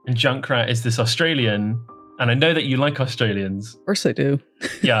 And Junkrat is this Australian. And I know that you like Australians. Of course I do.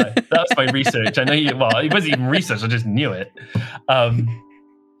 Yeah, that was my research. I know you, well, it wasn't even research, I just knew it.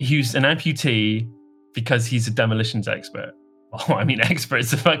 He's an amputee because he's a demolitions expert. Oh, I mean,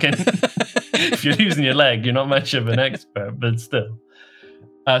 expert's a fucking... if you're losing your leg, you're not much of an expert, but still.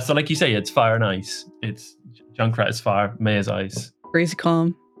 So like you say, it's fire and ice. It's Junkrat is fire, May is ice. Crazy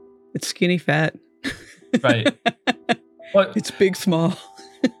calm. It's skinny fat. Right. But, It's big small.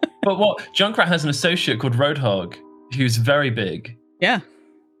 but what? Junkrat has an associate called Roadhog, who's very big. Yeah.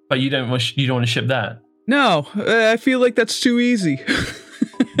 But you don't want to ship that. No, I feel like that's too easy.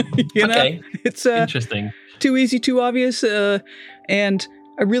 You know? Okay. It's Interesting. too easy, too obvious, and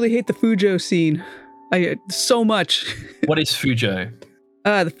I really hate the Fujo scene. So much. What is Fujo?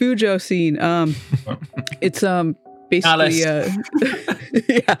 The Fujo scene. It's basically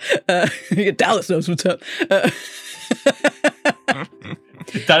yeah. Dallas knows what's up.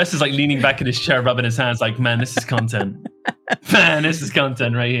 Dallas is like leaning back in his chair, rubbing his hands, like, "Man, this is content. Man, this is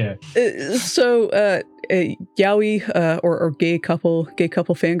content right here." So, yaoi or gay couple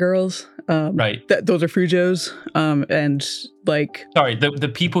fangirls. Right. Those are Fujos. And like, Sorry, the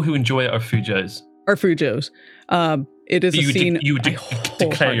people who enjoy it are Fujos. are Fujos. It is a scene. You would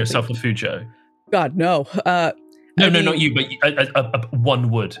declare yourself a Fujo. God, no. No, not you, but one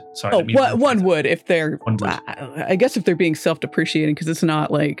would. Sorry. One would if they're. One would. I guess if they're being self-depreciating, because it's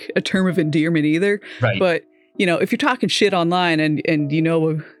not like a term of endearment either. Right. But you know, if you're talking shit online and you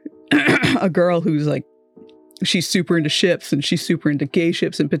know a girl who's like, she's super into ships and she's super into gay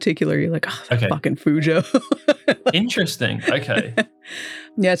ships in particular, you're like, oh, that fucking Fujo. Interesting. Okay.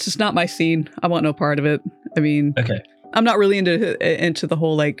 Yeah, it's just not my scene. I want no part of it. I mean, Okay. I'm not really into the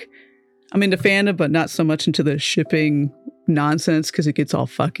whole like. I'm into fandom, but not so much into the shipping nonsense because it gets all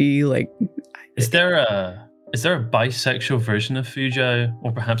fucky. Like, is there a bisexual version of Fujo,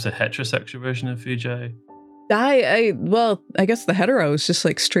 or perhaps a heterosexual version of Fujo? Well, I guess the hetero is just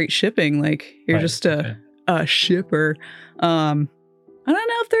like straight shipping. Like you're just a shipper. I don't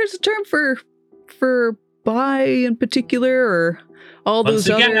know if there's a term for bi in particular or all those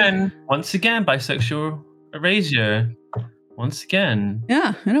other. Once again, bisexual erasure. Once again.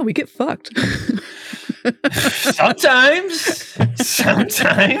 Yeah, I know, we get fucked. Sometimes.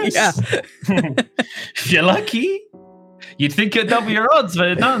 Yeah. If you're lucky, you'd think you'd double your odds,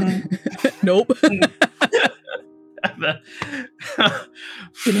 but none. Nope. Been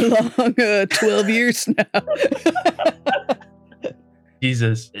a long 12 years now.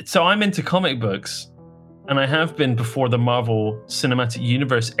 Jesus. So I'm into comic books, and I have been before the Marvel Cinematic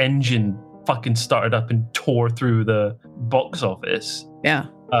Universe engine fucking started up and tore through the box office. Yeah.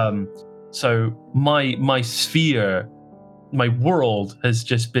 So my sphere, my world has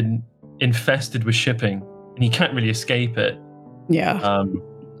just been infested with shipping, and you can't really escape it. Yeah.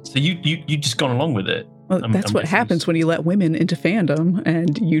 So you just gone along with it. Well, that's what happens when you let women into fandom,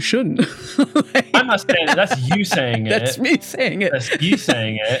 and you shouldn't. I'm not saying it. That's you saying it. That's me saying it. That's you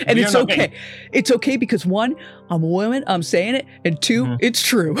saying it. And it's okay. It's okay because one, I'm a woman, I'm saying it, and two, it's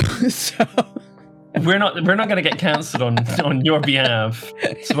true. So we're not going to get cancelled on your behalf.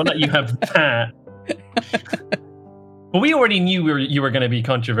 So we'll let you have that. But we already knew you were going to be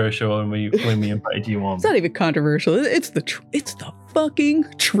controversial when we invited you on. It's not even controversial. It's the fucking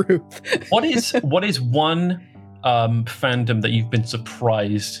truth. What is one fandom that you've been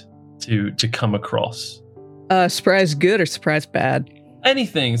surprised to come across? Surprise good or surprise bad?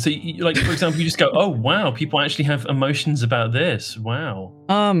 Anything. So, like, for example, you just go, "Oh wow, people actually have emotions about this." Wow.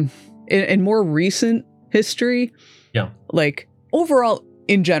 In more recent history, yeah. Like overall,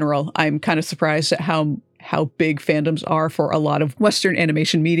 in general, I'm kind of surprised at how big fandoms are for a lot of Western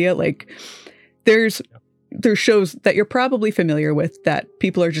animation media. Like, there's shows that you're probably familiar with that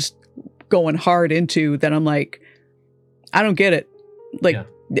people are just going hard into that I'm like, I don't get it. Like,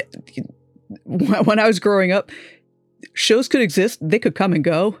 when I was growing up, shows could exist, they could come and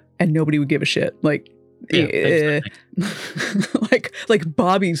go, and nobody would give a shit. Like, Yeah, like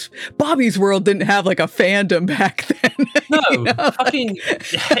Bobby's World didn't have like a fandom back then. No, you know? fucking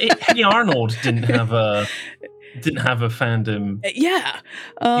Hey Arnold didn't have a fandom. Yeah.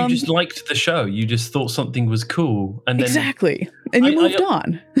 You just liked the show. You just thought something was cool, and then exactly. And you moved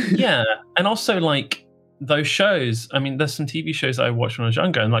on. Yeah, and also like those shows. I mean, there's some TV shows that I watched when I was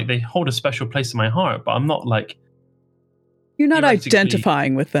younger, and like they hold a special place in my heart. But I'm not like you're not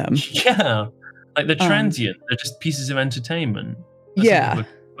identifying with them. Yeah, like the transient. They're just pieces of entertainment. Yeah.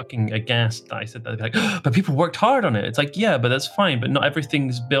 Fucking aghast that I said that. They're like, but people worked hard on it. It's like, yeah, but that's fine. But not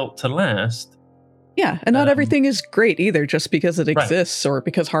everything's built to last. Yeah, and not everything is great either, just because it exists or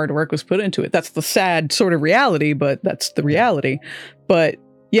because hard work was put into it. That's the sad sort of reality, but that's the reality. But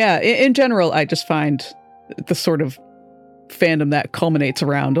yeah, in general, I just find the sort of fandom that culminates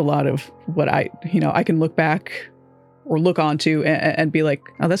around a lot of what I can look back or look onto and be like,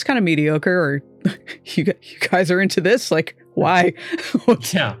 oh, that's kind of mediocre, or you guys are into this? Like, why?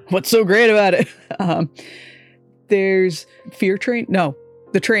 What's so great about it? There's Fear Train. No.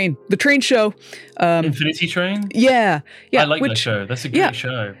 The train show. Infinity Train? Yeah. I like that show. That's a great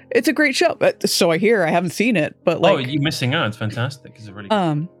show. It's a great show. So I hear. I haven't seen it, but like... Oh, you're missing out. It's fantastic. It's a really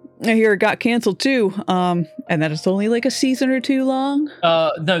good I hear it got canceled too, and that it's only like a season or two long.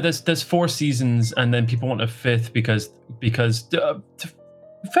 No, there's 4 seasons, and then people want a 5th because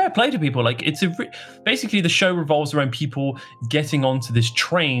fair play to people. Like basically the show revolves around people getting onto this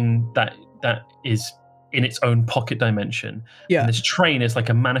train that is in its own pocket dimension. Yeah. And this train is like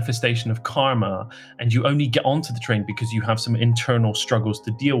a manifestation of karma, and you only get onto the train because you have some internal struggles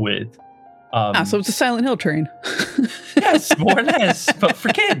to deal with. So it's a Silent Hill train. Yes, more or less, but for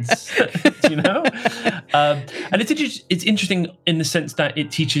kids, you know? And it's interesting in the sense that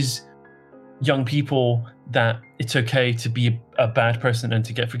it teaches young people that it's okay to be a bad person and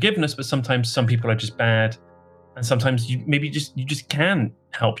to get forgiveness, but sometimes some people are just bad, and sometimes you just can't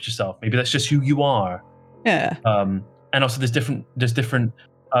help yourself. Maybe that's just who you are. Yeah. And also there's different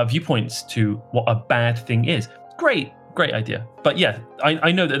viewpoints to what a bad thing is. Great idea. But yeah,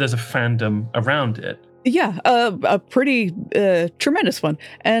 I know that there's a fandom around it. Yeah, a pretty tremendous one.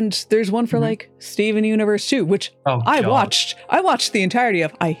 And there's one for like Steven Universe too, which I watched the entirety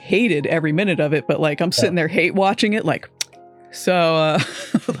of. I hated every minute of it, but like I'm sitting there hate watching it like, so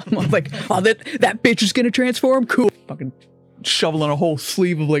I'm like, oh, that bitch is gonna transform, cool. Fucking shoveling a whole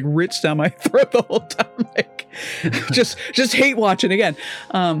sleeve of like Ritz down my throat the whole time, like just hate watching again.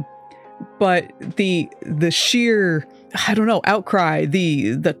 But the sheer, I don't know, outcry,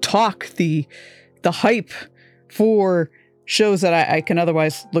 the talk, the hype for shows that I can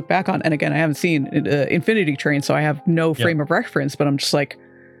otherwise look back on, and again, I haven't seen Infinity Train, so I have no frame of reference, but I'm just like,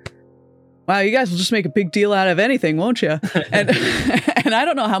 wow, you guys will just make a big deal out of anything, won't you? And and I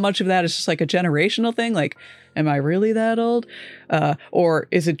don't know how much of that is just like a generational thing. Like, am I really that old? Or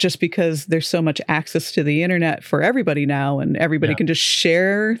is it just because there's so much access to the internet for everybody now, and everybody can just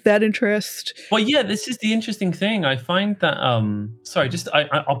share that interest? Well, yeah, this is the interesting thing. I find that,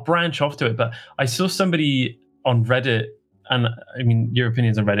 I'll branch off to it, but I saw somebody on Reddit, and I mean, your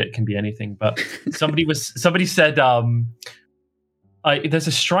opinions on Reddit can be anything, but somebody said, there's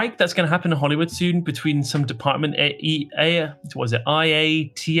a strike that's going to happen in Hollywood soon between some department, IATSP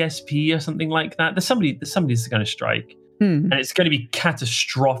or something like that. Somebody's going to strike, and it's going to be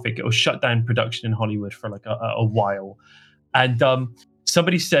catastrophic. It will shut down production in Hollywood for like a while. And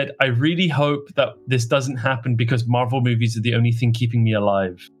somebody said, I really hope that this doesn't happen because Marvel movies are the only thing keeping me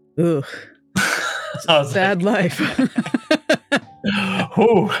alive. Ugh. Sad life.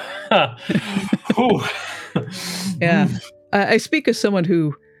 Yeah. I speak as someone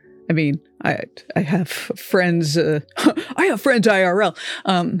who, I mean, I have friends. I have friends IRL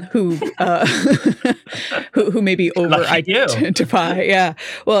who maybe over-identify. Yeah,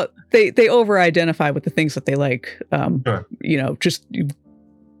 well, they over-identify with the things that they like. Sure. You know, just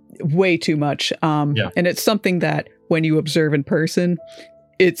way too much. And it's something that when you observe in person,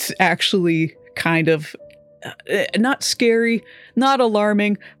 it's actually kind of not scary, not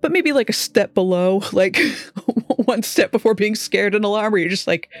alarming, but maybe like a step below, like one step before being scared and alarmed, where you're just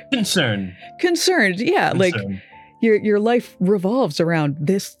like concerned. Yeah. Like your life revolves around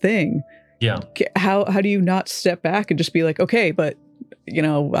this thing. Yeah. How do you not step back and just be like, okay, but you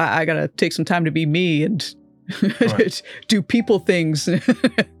know, I gotta take some time to be me and do people things.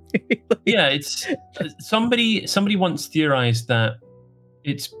 Yeah. It's somebody once theorized that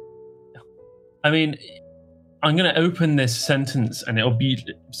I'm going to open this sentence and it'll be,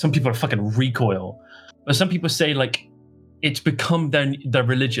 some people are fucking recoil, but some people say like it's become their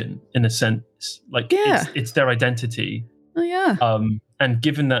religion in a sense, like it's their identity. Oh yeah. and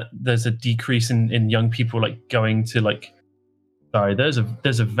given that there's a decrease in young people like going to like, sorry, there's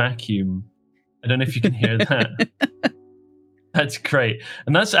a vacuum. I don't know if you can hear that. That's great.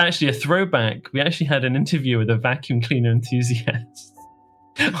 And that's actually a throwback. We actually had an interview with a vacuum cleaner enthusiast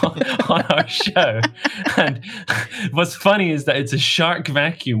on our show. And what's funny is that it's a shark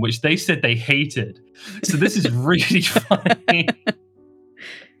vacuum, which they said they hated. So this is really funny.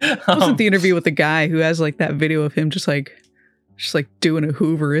 Wasn't the interview with the guy who has like that video of him just like doing a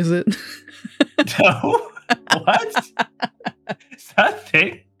Hoover, is it? No. What? Is that a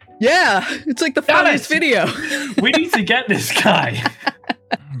thing? Yeah, it's like the funniest video. We need to get this guy.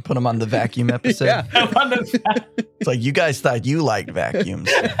 Put him on the vacuum episode. Yeah. It's like, you guys thought you liked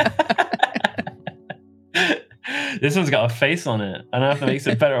vacuums. This one's got a face on it. I don't know if it makes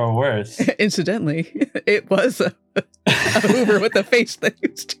it better or worse. Incidentally, it was a Hoover with the face that he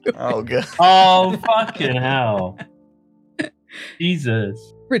was doing. Oh, God. Oh, fucking hell. Jesus.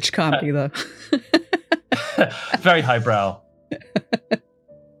 Rich comedy, though. Very highbrow.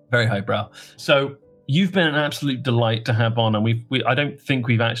 Very highbrow. So you've been an absolute delight to have on, and I don't think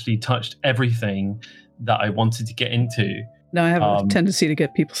we've actually touched everything that I wanted to get into. No, I have a tendency to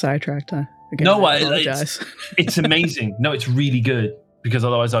get people sidetracked. Again, no, I apologize. It's amazing. No, it's really good, because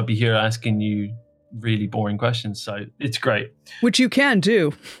otherwise I'd be here asking you really boring questions. So it's great. Which you can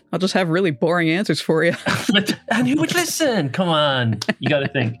do. I'll just have really boring answers for you. And who would listen? Come on. You got to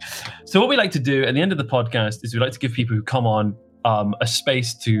think. So what we like to do at the end of the podcast is we like to give people who come on a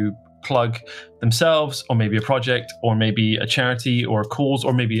space to plug themselves, or maybe a project, or maybe a charity, or a cause,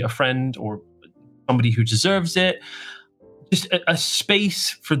 or maybe a friend, or somebody who deserves it. Just a space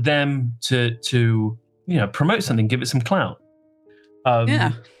for them to promote something, give it some clout.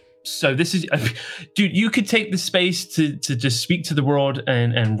 Yeah. So this is, dude, you could take the space to just speak to the world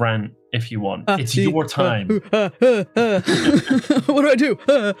and rant if you want. It's your time. What do I do?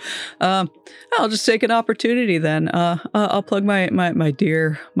 I'll just take an opportunity then. I'll plug my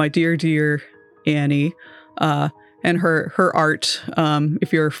dear Annie, and her art.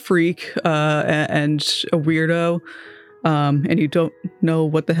 If you're a freak and a weirdo, and you don't know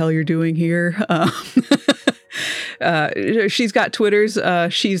what the hell you're doing here, she's got Twitters.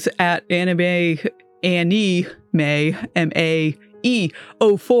 She's at Anime Annie May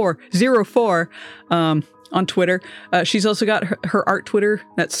MAE0404 on Twitter. She's also got her art Twitter.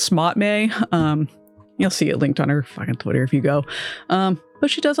 That's Smot May. You'll see it linked on her fucking Twitter if you go. But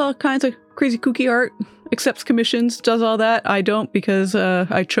she does all kinds of crazy kooky art, accepts commissions, does all that. I don't, because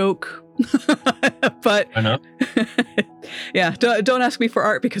I choke. But I know. Yeah, don't ask me for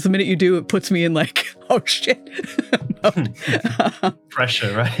art, because the minute you do, it puts me in like, oh shit.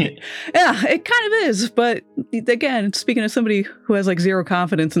 Pressure, right? Yeah, it kind of is. But again, speaking of somebody who has like zero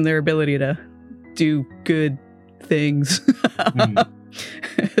confidence in their ability to do good things,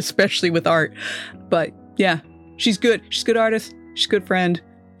 especially with art. But yeah, she's good. She's a good artist. She's a good friend.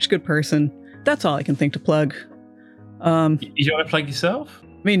 She's a good person. That's all I can think to plug. You don't want to plug yourself?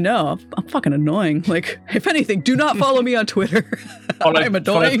 I mean, no, I'm fucking annoying. Like, if anything, do not follow me on Twitter. I'm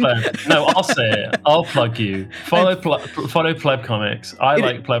annoying. No, I'll say it. I'll plug you. Follow Pleb Comics. I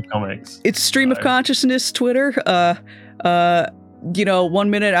like Pleb Comics. It's stream of consciousness Twitter. 1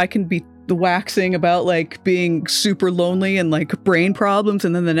 minute I can be waxing about like being super lonely and like brain problems,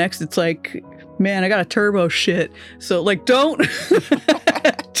 and then the next it's like, man, I got a turbo shit. So like, don't.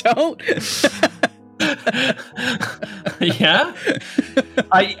 Yeah,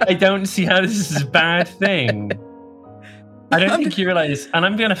 I don't see how this is a bad thing. I don't think you realize, and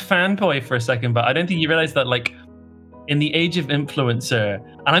I'm going to fanboy for a second, but I don't think you realize that, like, in the age of influencer,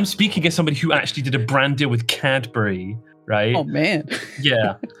 and I'm speaking as somebody who actually did a brand deal with Cadbury, right? Oh man.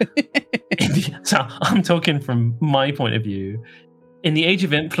 Yeah. So I'm talking from my point of view. In the age of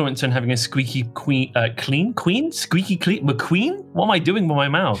influencer and having a squeaky McQueen? What am I doing with my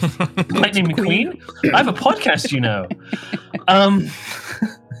mouth? Lightning McQueen? I have a podcast,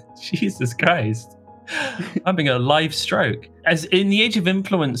 Jesus Christ. I'm having a live stroke. As in the age of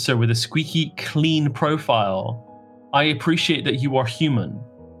influencer with a squeaky clean profile, I appreciate that you are human,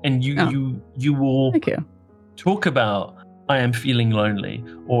 and you will talk about, I am feeling lonely,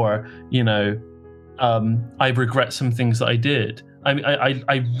 or I regret some things that I did.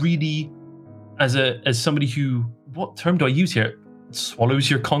 I really, as somebody who, what term do I use here? Swallows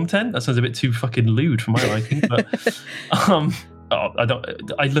your content? That sounds a bit too fucking lewd for my liking, but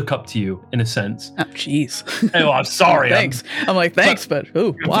I look up to you in a sense. Oh, jeez. Oh, I'm sorry. Thanks. I'm like, thanks, but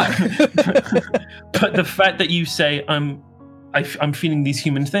why? But the fact that you say I'm feeling these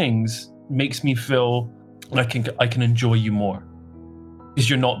human things makes me feel like I can enjoy you more, because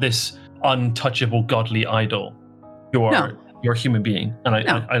you're not this untouchable godly idol. You're You're a human being, and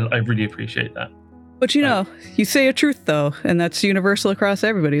No. I really appreciate that. But you say a truth though, and that's universal across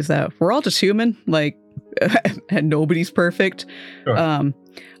everybody, is that we're all just human, like, and nobody's perfect. Sure.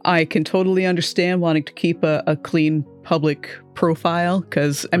 I can totally understand wanting to keep a clean public profile,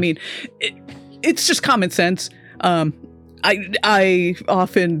 because I mean, it's just common sense. I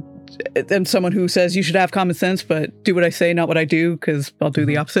often am someone who says you should have common sense, but do what I say, not what I do, because I'll do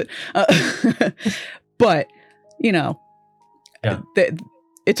the opposite. But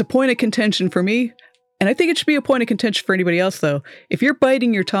it's a point of contention for me, and I think it should be a point of contention for anybody else, though. If you're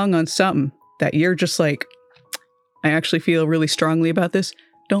biting your tongue on something that you're just like, I actually feel really strongly about this,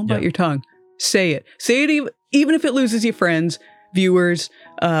 don't bite your tongue. Say it. Say it even if it loses you friends, viewers,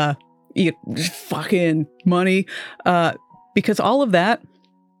 you fucking money, because all of that,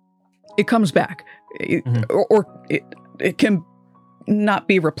 it comes back. Or it can not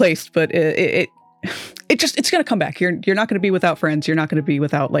be replaced, but it's going to come back. You're not going to be without friends. You're not going to be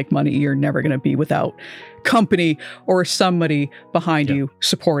without like money. You're never going to be without company or somebody behind you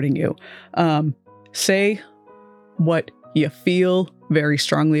supporting you. Say what you feel very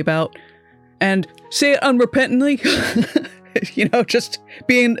strongly about, and say it unrepentantly. Just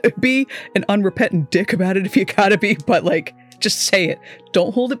be an unrepentant dick about it if you gotta be, but like, just say it.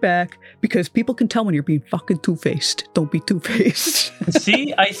 Don't hold it back, because people can tell when you're being fucking two-faced. Don't be two-faced.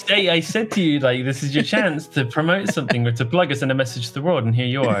 See, I said to you, like, this is your chance to promote something or to plug us in a message to the world, and here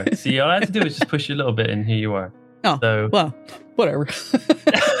you are. See, all I have to do is just push you a little bit, and here you are. Oh, so, well, whatever.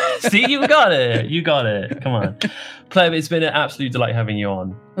 See, you got it. Come on. Pleb, it's been an absolute delight having you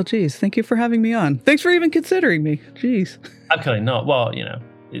on. Oh, geez. Thank you for having me on. Thanks for even considering me. Jeez. Okay, not. Well,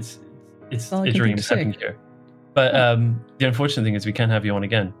 it's a dream happening here. But the unfortunate thing is we can't have you on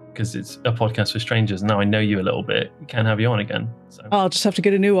again, because it's a podcast for strangers. Now I know you a little bit. We can't have you on again. So I'll just have to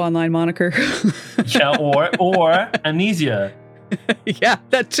get a new online moniker. Yeah, or Amnesia. Yeah,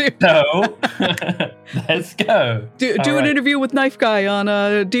 that too. So let's go. Do an interview with Knife Guy on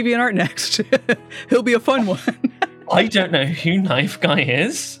DeviantArt next. He'll be a fun one. I don't know who Knife Guy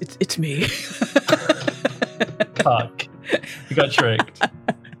is. It's me. Fuck. You got tricked.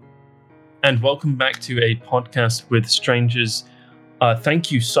 And welcome back to a podcast with strangers.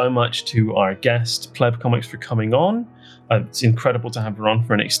 Thank you so much to our guest, Pleb Comics, for coming on. It's incredible to have her on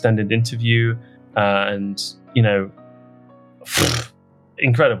for an extended interview. And,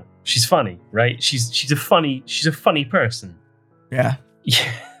 incredible. She's funny, right? She's a funny person. Yeah.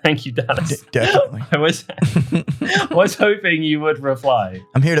 Yeah. Thank you, Dallas. Definitely. I was hoping you would reply.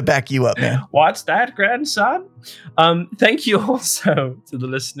 I'm here to back you up, man. What's that, grandson? Thank you also to the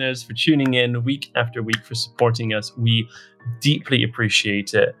listeners for tuning in week after week, for supporting us. We deeply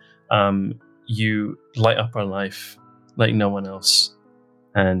appreciate it. You light up our life like no one else.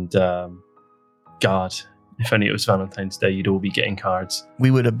 And God, if only it was Valentine's Day, you'd all be getting cards.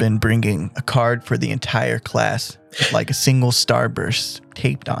 We would have been bringing a card for the entire class, with like a single starburst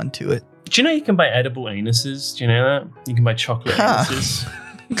taped onto it. Do you know you can buy edible anuses? Do you know that? You can buy chocolate anuses.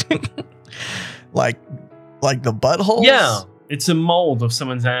 like the buttholes? Yeah. It's a mold of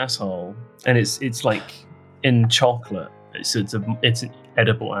someone's asshole, and it's like in chocolate. It's an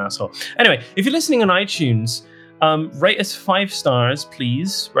edible asshole. Anyway, if you're listening on iTunes, rate us 5 stars,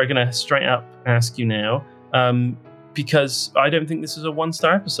 please. We're gonna straight up ask you now. Because I don't think this is a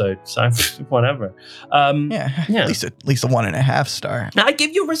 1-star episode, so whatever. At least a 1.5 star. Now, I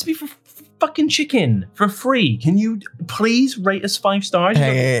give you a recipe for fucking chicken for free. Can you please rate us 5 stars?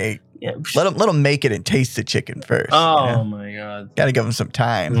 Hey. Yeah. Let them make it and taste the chicken first. Oh my God. Got to give them some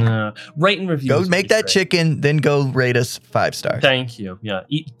time. Rate and review. Go make that chicken, then go rate us 5 stars. Thank you. Yeah.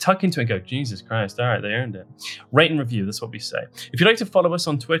 Tuck into it and go, Jesus Christ. All right, they earned it. Rate and review. That's what we say. If you'd like to follow us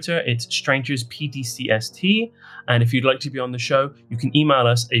on Twitter, it's strangerspdcst. And if you'd like to be on the show, you can email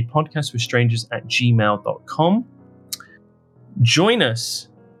us a podcastwithstrangers@gmail.com. Join us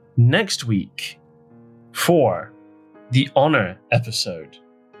next week for the honor episode.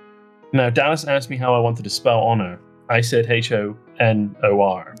 Now, Dallas asked me how I wanted to spell honor. I said HONOR.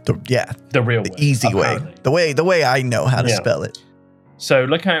 The real way. The easy apparently. way. The way I know how to spell it. So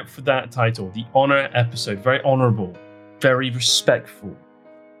look out for that title, the honor episode. Very honorable, very respectful,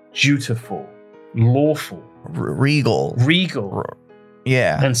 dutiful, lawful. Regal.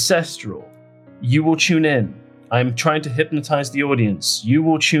 Yeah. Ancestral. You will tune in. I'm trying to hypnotize the audience. You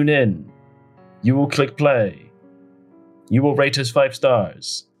will tune in. You will click play. You will rate us 5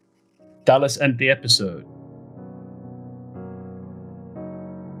 stars. Dallas, end the episode.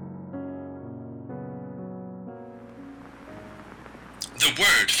 The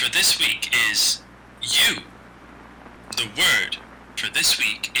word for this week is you. The word for this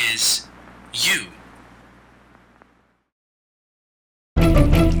week is you.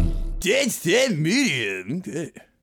 Dead set medium. Good.